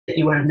clear that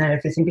you won't know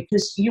everything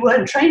because you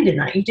weren't trained in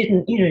that. You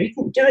didn't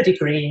do a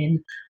degree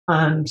in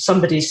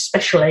somebody's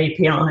special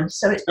API.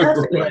 So it's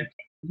perfectly okay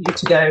for you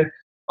to go,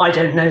 I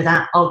don't know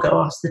that, I'll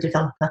go ask the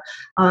developer.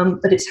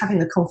 But it's having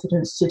the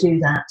confidence to do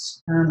that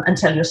and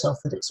tell yourself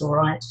that it's all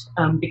right.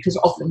 Because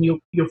often you'll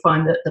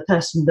find that the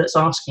person that's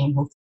asking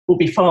will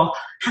be far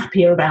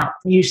happier about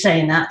you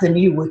saying that than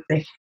you would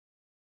be.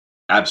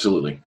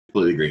 Absolutely.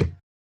 Completely agree.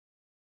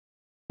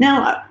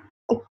 Now,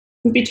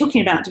 we'll be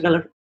talking about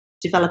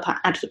developer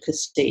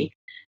advocacy.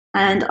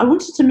 And I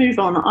wanted to move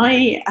on.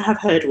 I have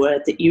heard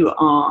word that you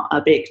are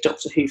a big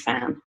Doctor Who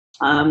fan,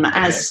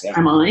 as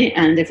am I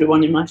and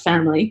everyone in my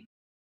family.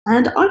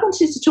 And I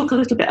wanted to talk a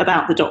little bit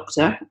about the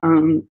Doctor.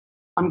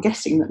 I'm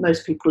guessing that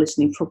most people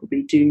listening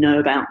probably do know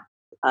about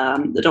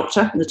the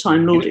Doctor and the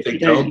Time Lord. If they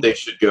don't, they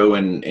should go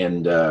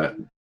and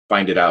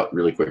find it out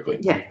really quickly.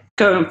 Yeah,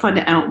 go and find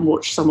it out and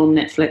watch some on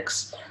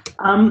Netflix.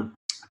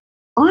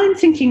 I'm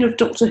thinking of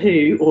Doctor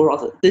Who, or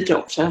rather the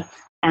Doctor,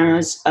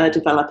 as a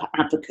developer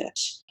advocate.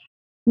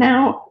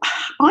 Now,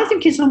 I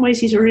think in some ways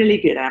he's a really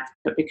good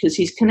advocate because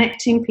he's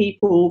connecting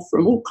people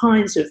from all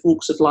kinds of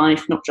walks of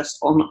life, not just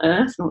on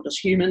Earth, not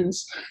just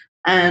humans,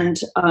 and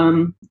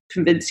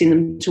convincing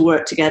them to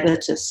work together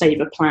to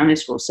save a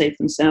planet or save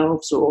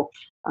themselves or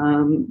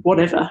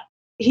whatever.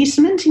 He's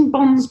cementing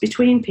bonds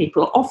between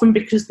people, often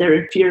because they're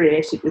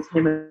infuriated with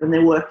him and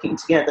they're working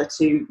together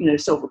to,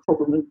 solve a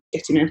problem and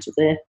get him out of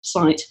their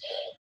sight.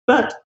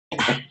 But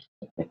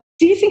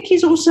do you think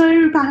he's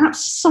also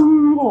perhaps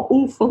somewhat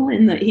awful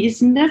in that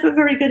he's never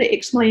very good at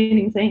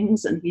explaining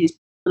things and he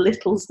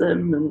belittles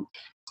them? And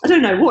I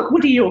don't know.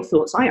 What are your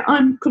thoughts?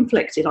 I'm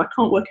conflicted. I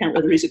can't work out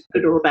whether he's a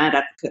good or a bad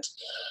advocate.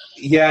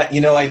 Yeah,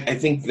 I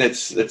think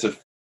that's a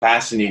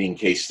fascinating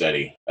case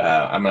study.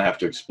 I'm going to have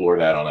to explore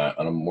that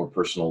on a more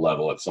personal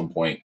level at some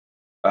point.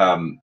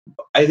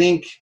 I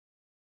think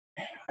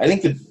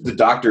the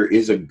Doctor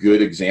is a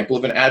good example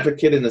of an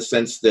advocate in the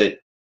sense that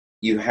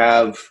you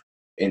have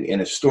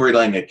in a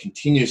storyline that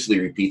continuously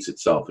repeats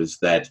itself is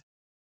that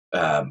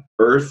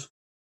Earth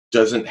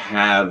doesn't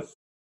have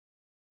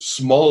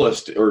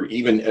smallest or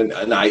even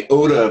an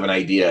iota of an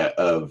idea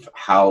of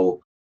how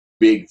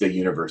big the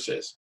universe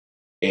is.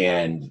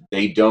 And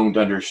they don't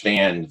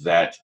understand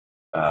that,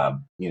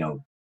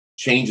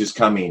 change is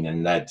coming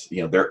and that,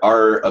 there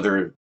are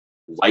other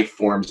life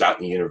forms out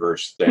in the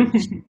universe that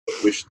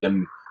wish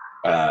them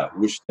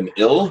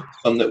ill,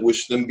 some that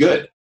wish them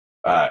good.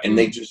 And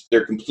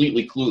they're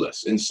completely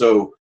clueless. And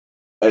so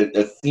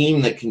a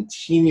theme that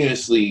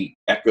continuously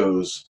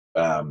echoes,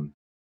 from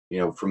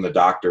the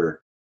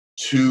Doctor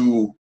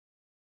to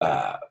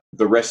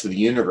the rest of the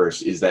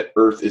universe is that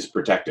Earth is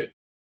protected.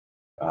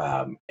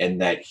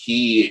 And that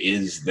he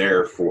is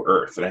there for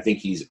Earth. And I think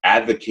he's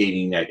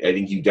advocating, I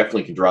think you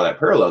definitely can draw that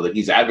parallel, that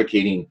he's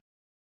advocating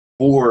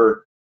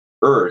for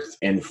Earth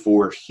and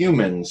for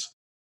humans,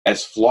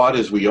 as flawed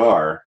as we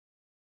are,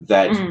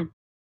 that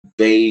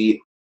they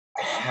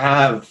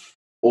have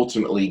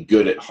ultimately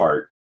good at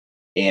heart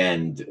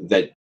and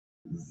that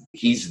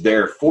he's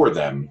there for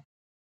them.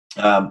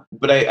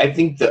 But I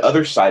think the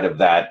other side of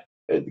that,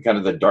 kind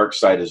of the dark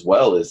side as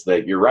well, is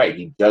that you're right,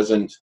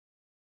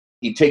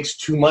 he takes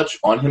too much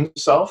on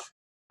himself.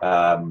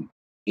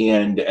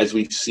 And as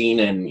we've seen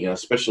in,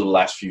 especially the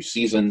last few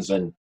seasons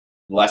and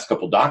the last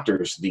couple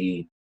Doctors,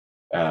 they've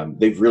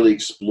really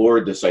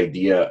explored this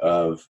idea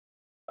of,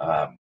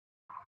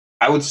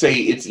 I would say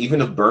it's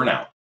even a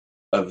burnout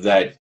of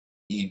that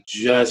you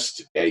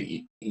just,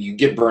 you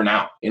get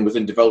burnout. And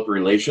within developer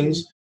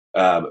relations,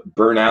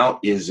 burnout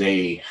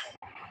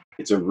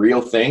it's a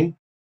real thing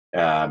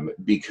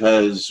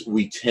because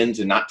we tend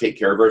to not take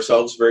care of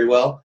ourselves very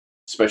well.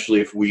 Especially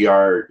if we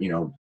are,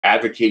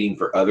 advocating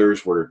for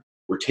others, we're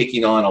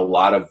taking on a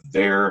lot of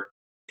their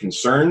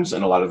concerns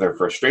and a lot of their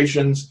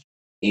frustrations,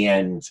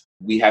 and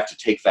we have to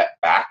take that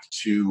back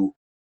to,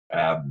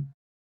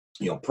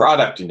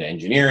 product and to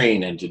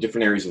engineering and to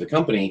different areas of the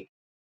company,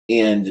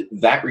 and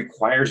that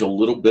requires a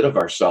little bit of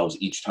ourselves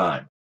each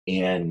time.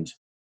 And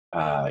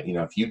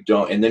if you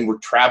don't, and then we're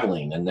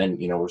traveling, and then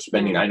we're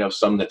spending. I know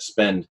some that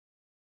spend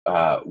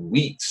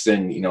weeks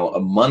and a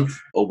month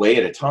away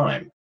at a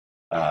time.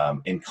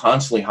 And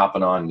constantly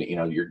hopping on,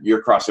 you're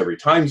across every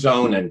time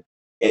zone, and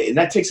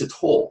that takes a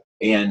toll.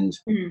 And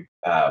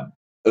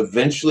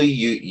eventually,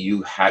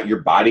 your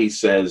body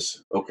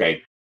says,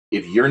 "Okay,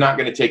 if you're not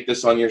going to take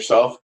this on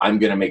yourself, I'm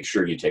going to make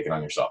sure you take it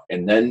on yourself."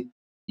 And then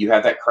you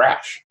have that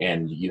crash,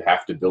 and you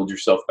have to build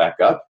yourself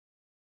back up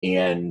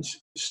and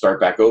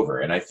start back over.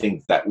 And I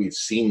think that we've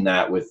seen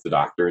that with the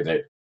Doctor,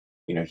 that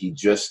he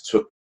just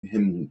took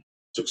him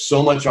took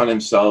so much on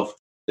himself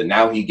that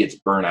now he gets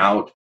burnt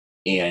out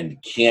and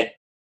can't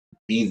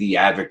be the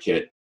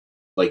advocate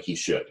like he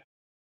should.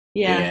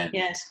 Yeah. And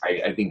Yes.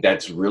 I think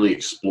that's really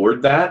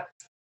explored that.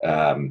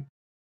 And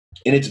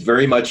it's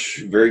very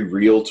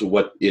real to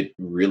what it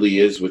really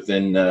is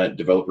within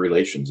developer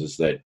relations, is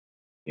that,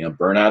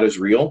 burnout is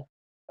real.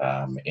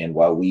 And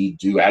while we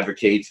do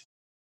advocate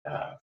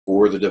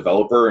for the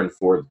developer and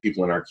for the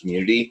people in our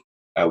community,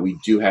 we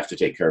do have to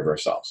take care of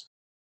ourselves.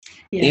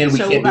 Yeah. And we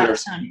So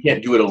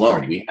can't do it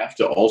alone. Sorry. We have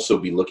to also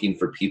be looking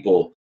for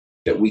people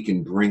that we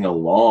can bring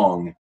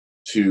along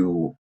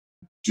to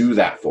do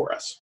that for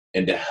us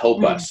and to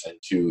help us, and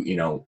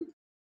to,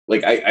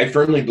 I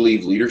firmly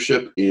believe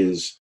leadership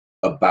is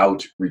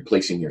about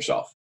replacing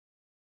yourself,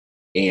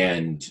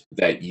 and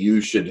that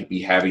you should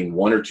be having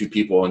one or two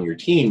people on your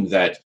team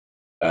that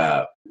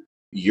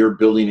you're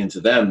building into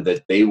them,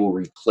 that they will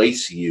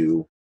replace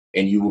you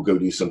and you will go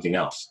do something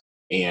else.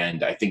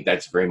 And I think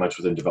that's very much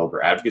within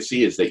developer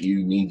advocacy, is that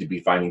you need to be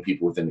finding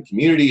people within the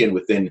community and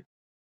within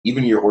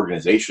even your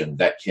organization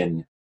that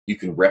you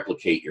can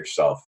replicate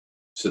yourself,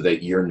 so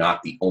that you're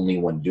not the only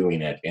one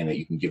doing it, and that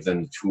you can give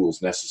them the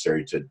tools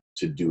necessary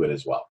to do it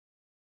as well.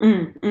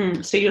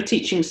 So you're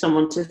teaching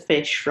someone to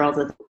fish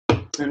rather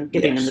than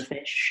giving them the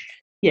fish.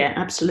 Yeah,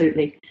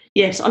 absolutely.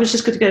 Yes, I was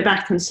just going to go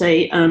back and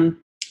say,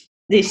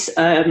 this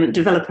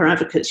developer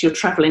advocates, you're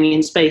traveling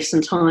in space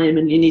and time,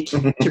 and you need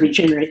to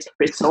regenerate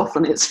every so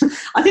often.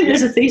 I think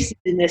there's a thesis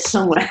in this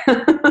somewhere.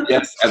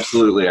 Yes,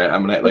 absolutely.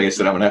 I'm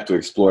gonna have to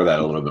explore that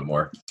a little bit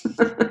more.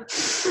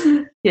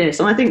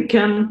 Yes, and I think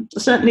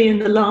certainly in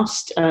the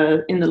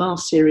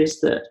last series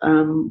that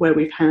where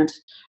we've had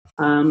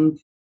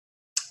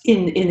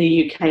in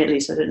the UK, at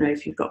least, I don't know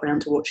if you've got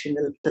around to watching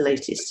the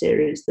latest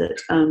series,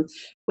 that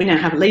we now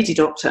have a lady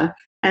doctor,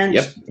 and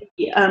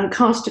the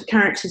cast of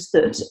characters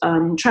that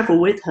travel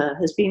with her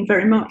has been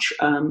very much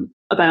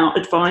about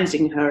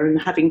advising her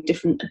and having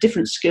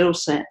different skill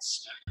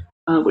sets,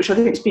 which I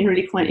think has been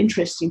really quite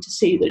interesting to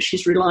see that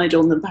she's relied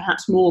on them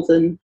perhaps more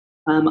than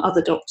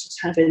other doctors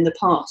have in the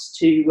past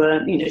to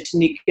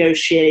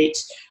negotiate.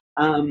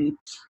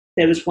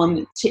 There was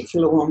one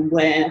particular one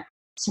where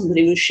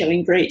somebody was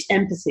showing great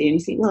empathy, and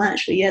you think, well,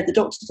 actually, yeah, the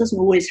doctor doesn't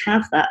always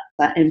have that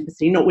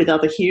empathy, not with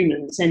other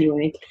humans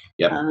anyway.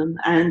 Yep.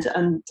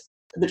 And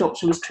the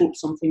doctor was taught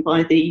something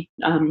by the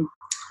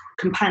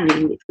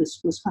companion, which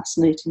was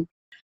fascinating.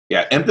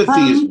 Yeah,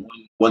 empathy is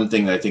one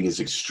thing that I think is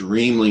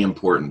extremely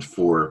important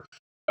for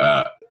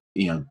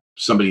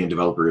somebody in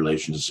developer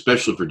relations,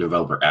 especially for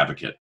developer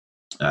advocate.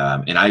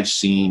 And I've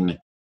seen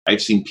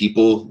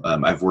people.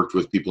 I've worked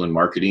with people in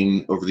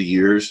marketing over the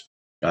years,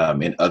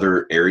 in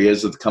other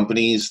areas of the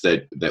companies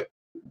that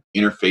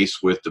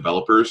interface with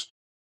developers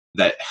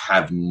that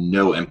have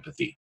no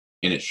empathy,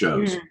 and it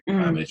shows.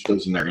 It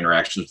shows in their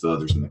interactions with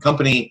others in the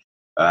company,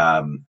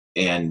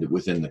 and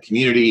within the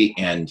community.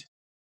 And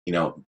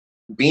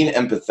being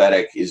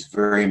empathetic is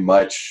very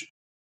much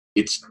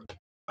it's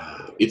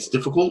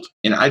difficult.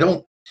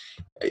 And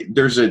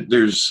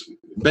there's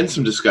been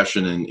some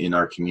discussion in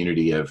our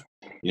community of,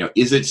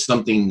 is it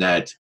something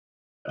that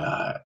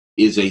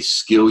is a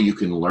skill you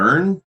can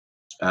learn,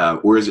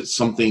 or is it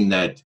something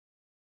that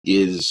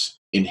is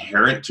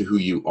inherent to who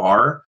you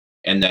are,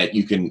 and that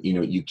you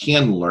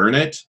can learn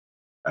it,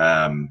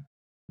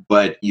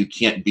 but you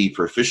can't be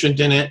proficient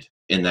in it,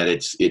 and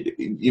that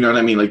you know what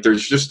I mean? Like,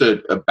 there's just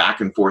a back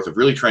and forth of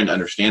really trying to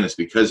understand this,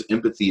 because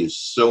empathy is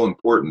so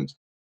important,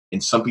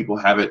 and some people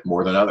have it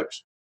more than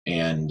others.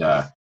 And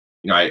I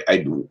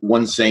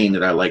one saying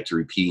that I like to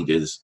repeat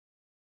is,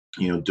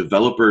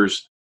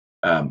 developers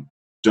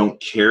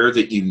don't care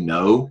that you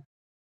know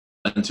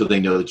until they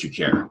know that you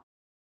care.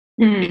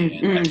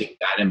 And I think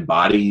that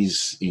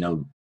embodies,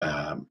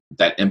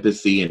 that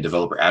empathy and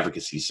developer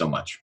advocacy so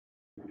much.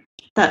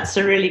 That's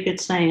a really good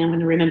saying. I'm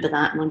going to remember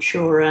that, and I'm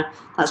sure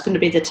that's going to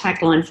be the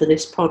tagline for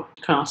this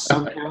podcast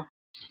somehow.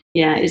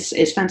 Yeah,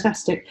 it's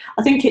fantastic.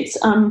 I think it's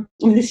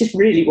this is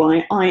really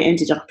why I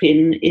ended up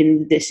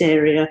in this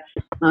area.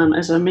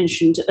 As I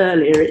mentioned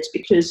earlier, it's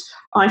because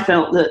I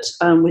felt that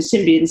with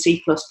Symbian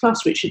C++,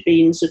 which had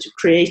been sort of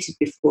created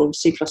before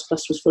C++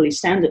 was fully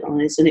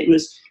standardized, and it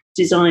was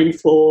designed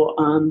for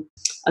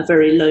a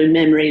very low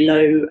memory,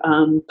 low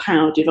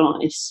power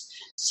device.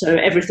 So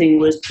everything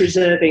was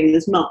preserving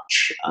as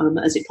much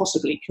as it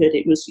possibly could.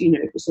 It was,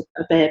 it was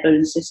a bare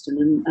bones system,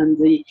 and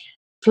the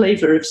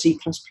flavor of C++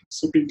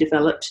 had been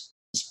developed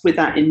with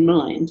that in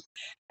mind.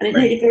 And it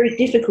made it very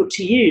difficult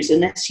to use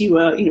unless you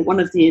were, one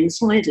of the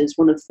insiders,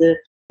 one of the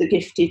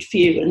gifted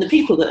few. And the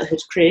people that had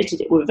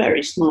created it were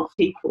very smart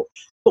people,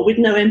 but with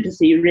no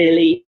empathy,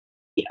 really.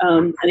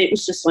 And it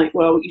was just like,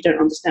 well, you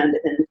don't understand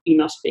it, then you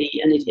must be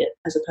an idiot,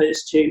 as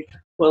opposed to,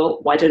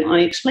 well, why don't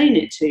I explain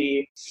it to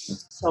you?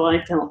 So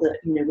I felt that,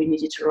 we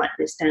needed to write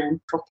this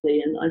down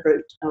properly, and I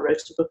wrote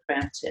a book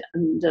about it.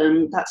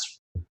 And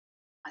that's,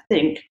 I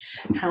think,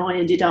 how I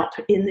ended up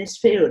in this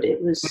field.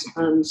 It was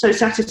so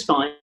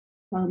satisfying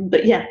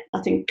But yeah,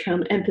 I think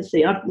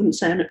empathy, I wouldn't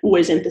say I'm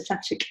always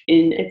empathetic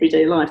in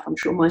everyday life. I'm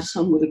sure my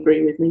son would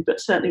agree with me,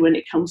 but certainly when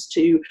it comes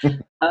to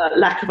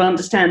lack of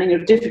understanding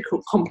of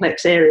difficult,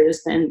 complex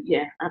areas, then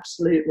yeah,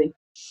 absolutely.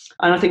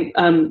 And I think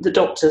the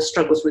doctor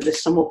struggles with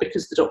this somewhat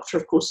because the doctor,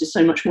 of course, is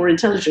so much more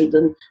intelligent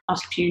than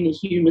us puny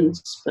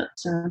humans. But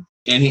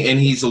and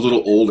he's a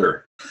little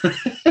older.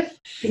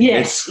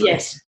 Yes.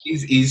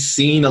 He's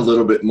seen a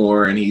little bit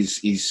more, and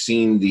he's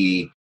seen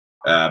the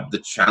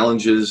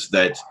challenges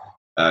that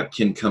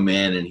can come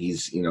in, and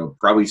he's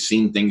probably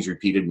seen things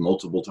repeated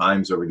multiple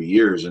times over the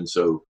years. And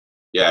so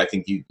yeah, I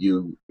think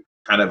you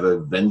kind of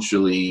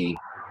eventually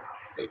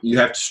you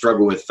have to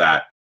struggle with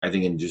that. I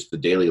think in just the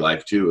daily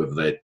life too, of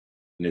that,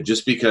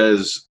 just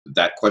because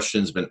that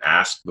question's been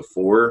asked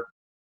before,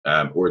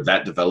 or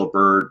that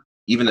developer,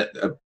 even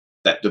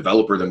that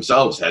developer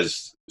themselves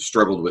has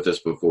struggled with this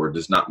before,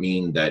 does not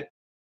mean that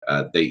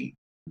they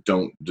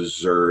don't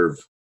deserve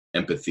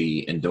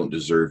empathy and don't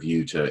deserve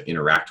you to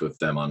interact with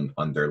them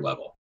on their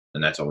level.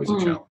 And that's always a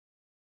challenge.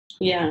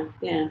 Yeah.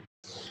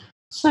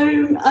 So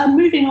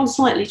moving on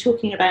slightly,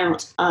 talking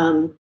about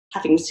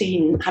having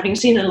seen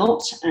a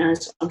lot,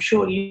 as I'm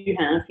sure you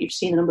have. You've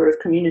seen a number of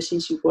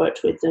communities, you've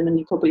worked with them, and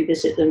you probably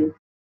visit them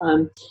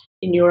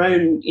in your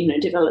own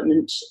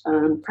development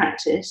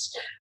practice.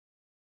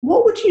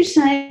 What would you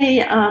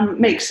say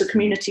makes a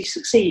community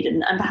succeed,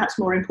 and perhaps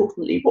more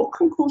importantly, what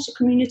can cause a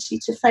community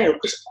to fail?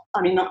 Because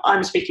I mean,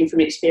 I'm speaking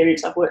from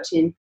experience. I've worked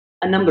in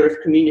a number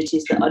of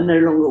communities that are no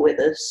longer with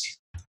us.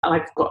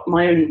 I've got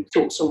my own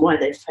thoughts on why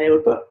they've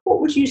failed, but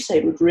what would you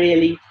say would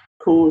really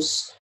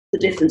cause the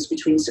difference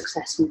between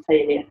success and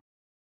failure?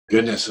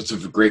 Goodness, that's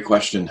a great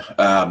question.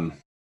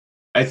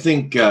 I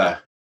think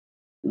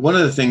one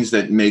of the things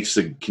that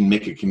can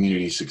make a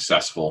community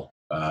successful,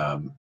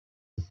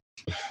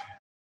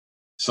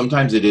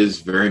 sometimes it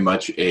is very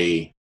much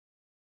a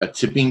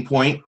tipping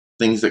point,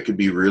 things that could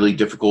be really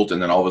difficult,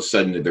 and then all of a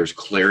sudden there's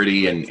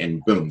clarity,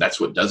 and boom, that's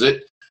what does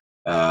it.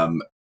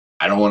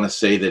 I don't want to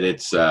say that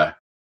it's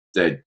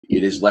that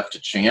it is left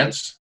to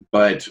chance,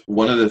 but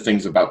one of the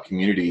things about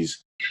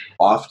communities,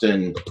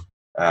 often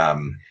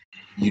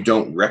you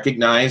don't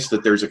recognize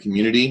that there's a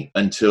community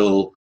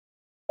until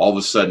all of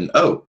a sudden,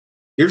 oh,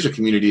 here's a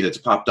community that's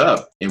popped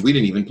up and we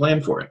didn't even plan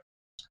for it.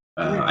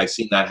 I've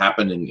seen that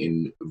happen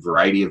in a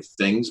variety of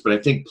things, but I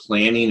think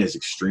planning is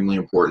extremely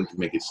important to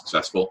make it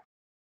successful.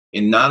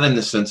 And not in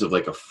the sense of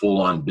like a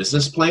full-on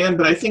business plan,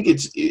 but I think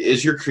it's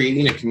as you're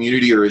creating a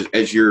community, or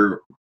as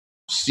you're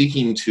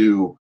seeking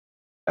to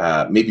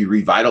maybe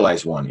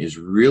revitalize one, is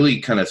really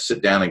kind of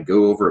sit down and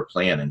go over a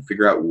plan and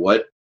figure out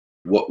what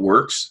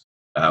works.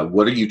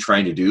 What are you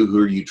trying to do? Who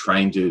are you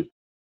trying to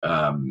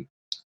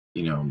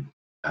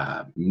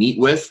meet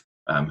with?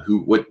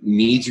 What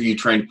needs are you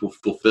trying to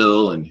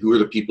fulfill, and who are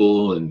the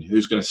people, and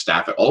who's going to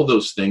staff it? All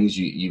those things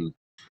you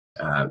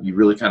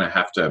really kind of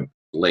have to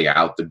lay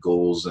out the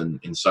goals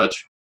and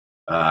such.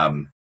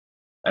 I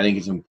think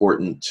it's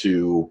important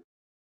to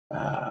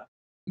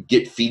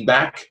get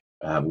feedback,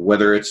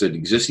 whether it's an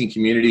existing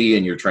community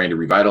and you're trying to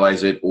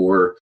revitalize it,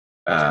 or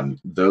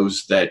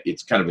those that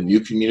it's kind of a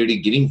new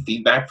community. Getting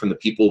feedback from the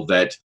people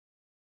that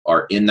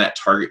are in that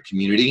target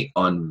community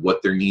on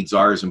what their needs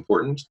are is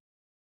important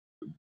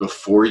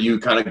before you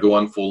kind of go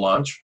on full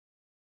launch.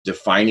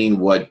 Defining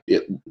what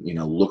it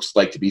looks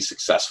like to be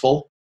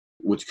successful,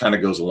 which kind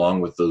of goes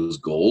along with those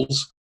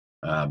goals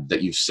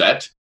that you've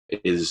set,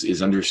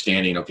 is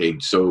understanding, okay,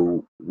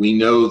 so we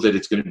know that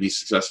it's going to be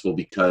successful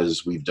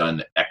because we've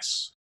done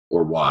X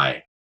or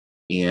Y,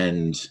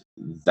 and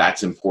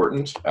that's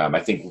important. I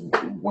think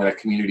when a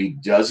community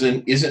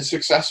isn't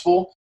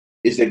successful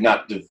is they've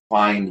not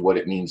defined what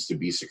it means to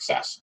be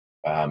success,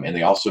 and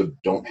they also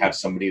don't have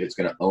somebody that's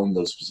going to own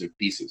those specific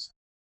pieces.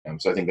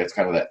 So I think that's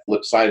kind of that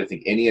flip side. I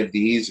think any of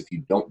these, if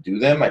you don't do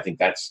them, I think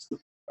that's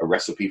a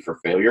recipe for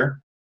failure.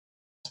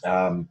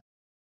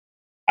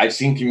 I've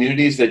seen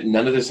communities that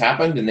none of this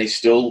happened and they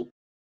still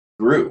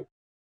grew.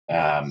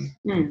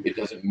 It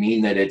doesn't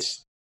mean that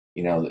it's,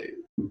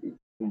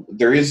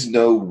 there is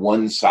no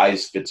one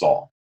size fits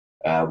all.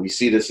 We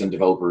see this in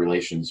developer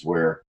relations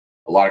where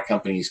a lot of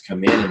companies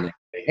come in and they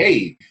say,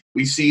 hey,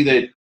 we see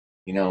that,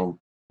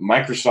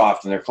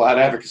 Microsoft and their cloud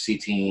advocacy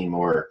team,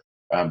 or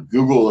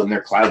Google and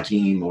their cloud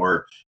team,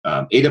 or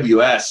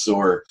AWS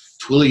or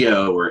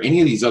Twilio, or any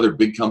of these other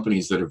big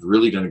companies that have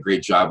really done a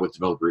great job with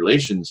developer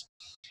relations,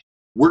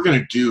 we're going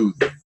to do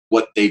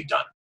what they've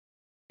done,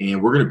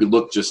 and we're going to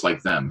look just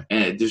like them.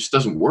 And it just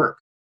doesn't work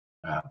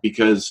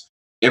because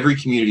every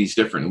community is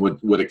different.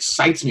 What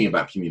excites me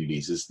about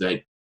communities is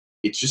that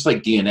it's just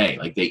like DNA.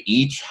 Like, they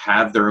each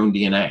have their own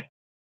DNA,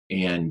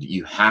 and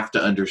you have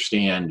to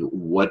understand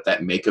what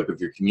that makeup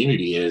of your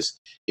community is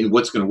and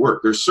what's going to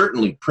work. There's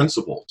certainly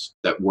principles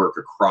that work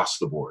across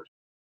the board,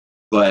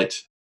 but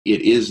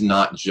it is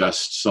not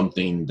just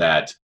something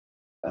that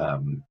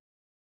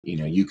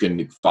you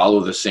can follow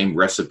the same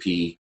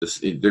recipe.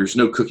 There's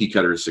no cookie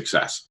cutter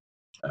success.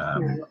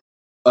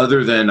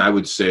 Other than, I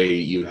would say,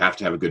 you have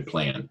to have a good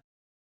plan.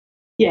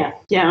 Yeah,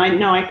 I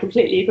know. I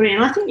completely agree.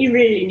 And I think you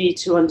really need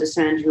to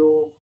understand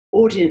your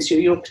audience,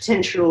 your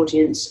potential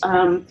audience,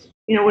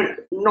 we're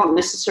not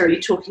necessarily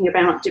talking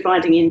about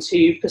dividing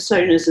into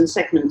personas and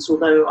segments,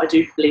 although I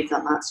do believe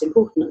that that's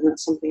important, and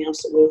that's something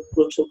else that we'll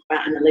talk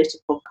about in a later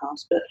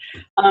podcast. But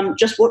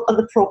just what are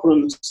the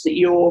problems that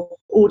your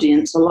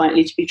audience are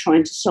likely to be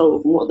trying to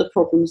solve, and what are the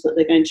problems that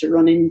they're going to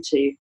run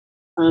into?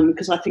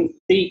 Because I think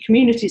the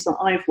communities that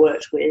I've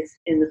worked with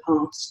in the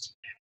past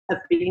have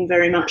been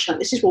very much like,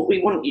 this is what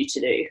we want you to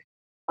do.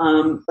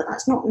 But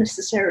that's not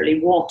necessarily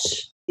what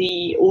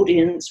the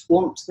audience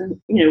want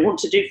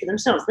to do for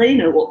themselves. They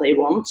know what they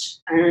want,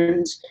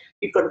 and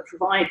you've got to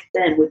provide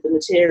them with the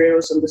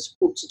materials and the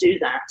support to do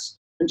that.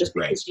 And just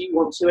because you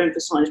want to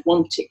emphasise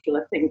one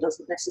particular thing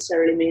doesn't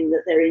necessarily mean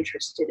that they're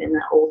interested in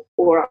that,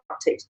 or our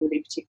uptake's going to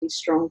be particularly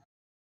strong.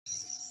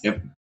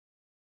 Yep.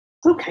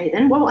 Okay,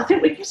 then. Well, I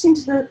think we're getting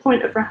to the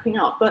point of wrapping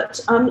up, but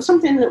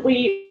something that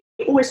we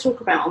always talk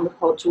about on the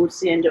pod towards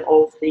the end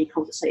of the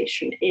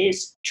conversation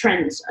is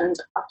trends. And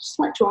I'd just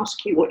like to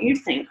ask you what you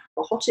think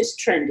the hottest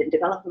trend in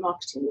developer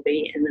marketing will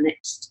be in the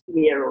next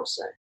year or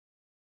so.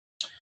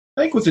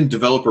 I think within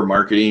developer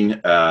marketing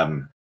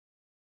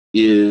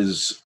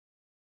is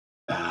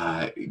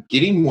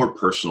getting more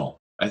personal.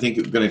 I think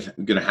we're going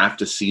to have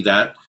to see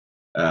that.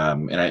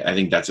 And I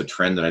think that's a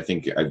trend that I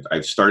think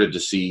I've started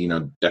to see,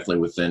 definitely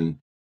within,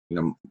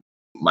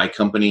 my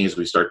company, as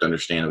we start to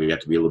understand that we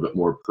have to be a little bit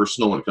more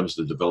personal when it comes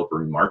to the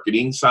developer and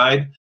marketing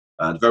side.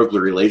 Developer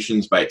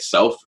relations by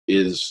itself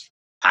has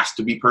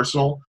to be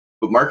personal,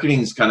 but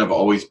marketing's kind of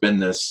always been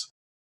this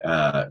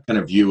kind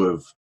of view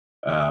of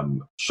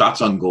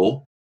shots on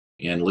goal,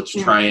 and let's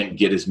try and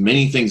get as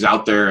many things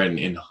out there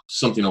and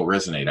something will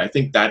resonate. I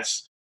think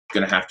that's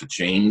going to have to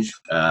change,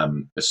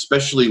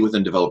 especially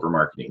within developer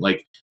marketing.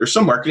 Like, there's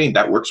some marketing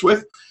that works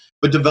with,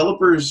 but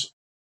developers,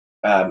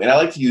 and I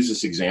like to use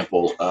this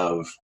example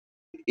of,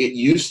 it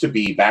used to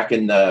be back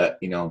in the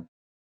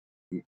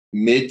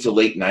mid to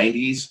late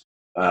 90s,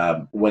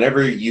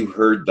 whenever you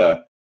heard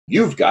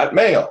 "you've got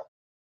mail,"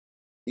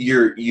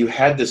 you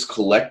had this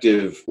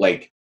collective,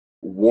 like,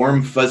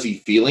 warm fuzzy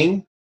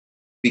feeling,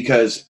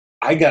 because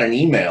I got an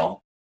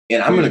email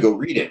and I'm going to go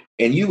read it,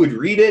 and you would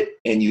read it,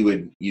 and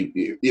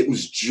it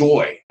was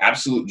joy,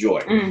 absolute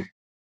joy.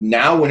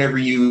 Now whenever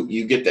you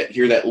hear that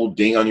little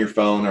ding on your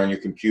phone or on your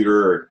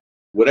computer or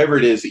whatever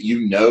it is that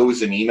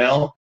is an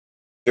email,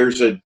 there's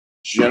a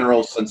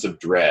general sense of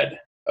dread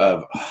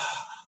of,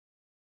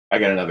 I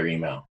got another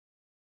email.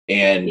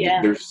 And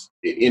there's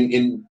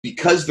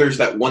because there's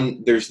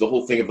there's the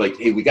whole thing of like,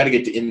 hey, we got to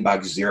get to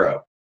inbox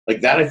zero.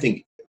 Like, that I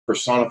think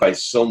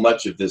personifies so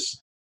much of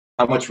this,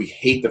 how much we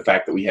hate the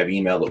fact that we have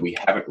email that we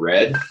haven't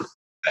read,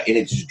 and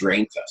it just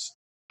drains us.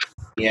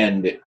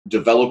 And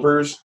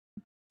developers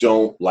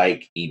don't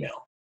like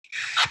email.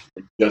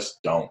 They just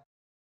don't.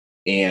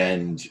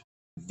 And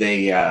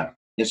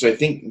so I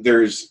think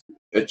there's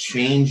a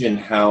change in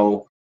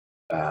how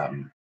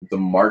the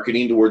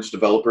marketing towards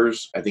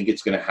developers, I think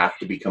it's going to have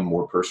to become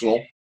more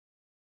personal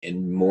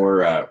and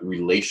more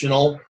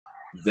relational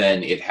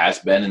than it has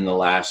been in the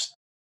last,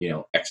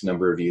 X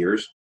number of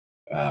years.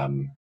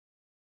 And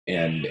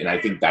I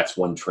think that's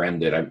one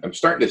trend that I'm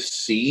starting to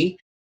see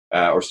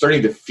or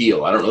starting to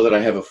feel. I don't know that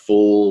I have a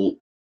full,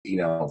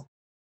 look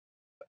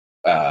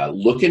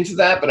into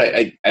that, but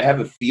I have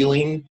a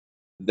feeling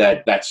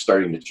that that's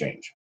starting to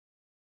change.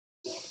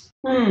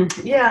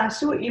 Yeah, I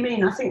see what you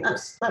mean. I think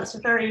that's a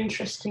very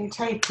interesting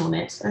take on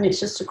it, and it's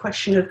just a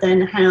question of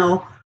then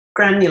how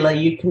granular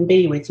you can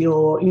be with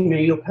your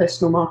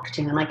personal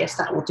marketing, and I guess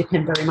that will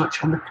depend very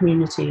much on the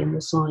community and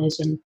the size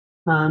and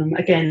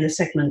again the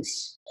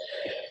segments.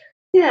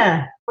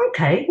 Yeah.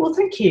 Okay. Well,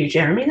 thank you,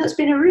 Jeremy. That's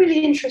been a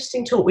really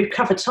interesting talk. We've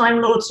covered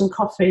Time Lords and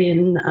coffee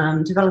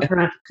and developer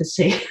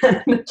advocacy.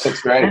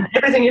 That's right. And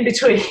everything in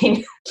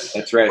between.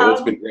 That's right. Well,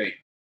 it's been great.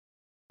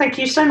 Thank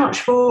you so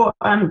much for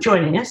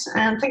joining us,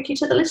 and thank you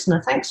to the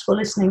listener. Thanks for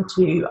listening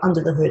to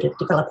Under the Hood of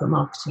Developer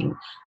Marketing,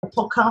 a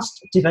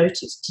podcast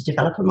devoted to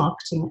developer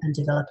marketing and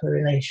developer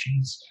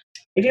relations.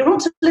 If you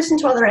want to listen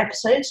to other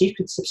episodes, you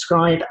could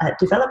subscribe at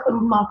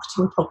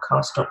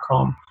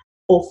developermarketingpodcast.com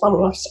or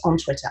follow us on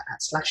Twitter at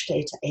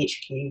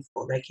 /datahq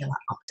for regular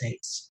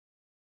updates.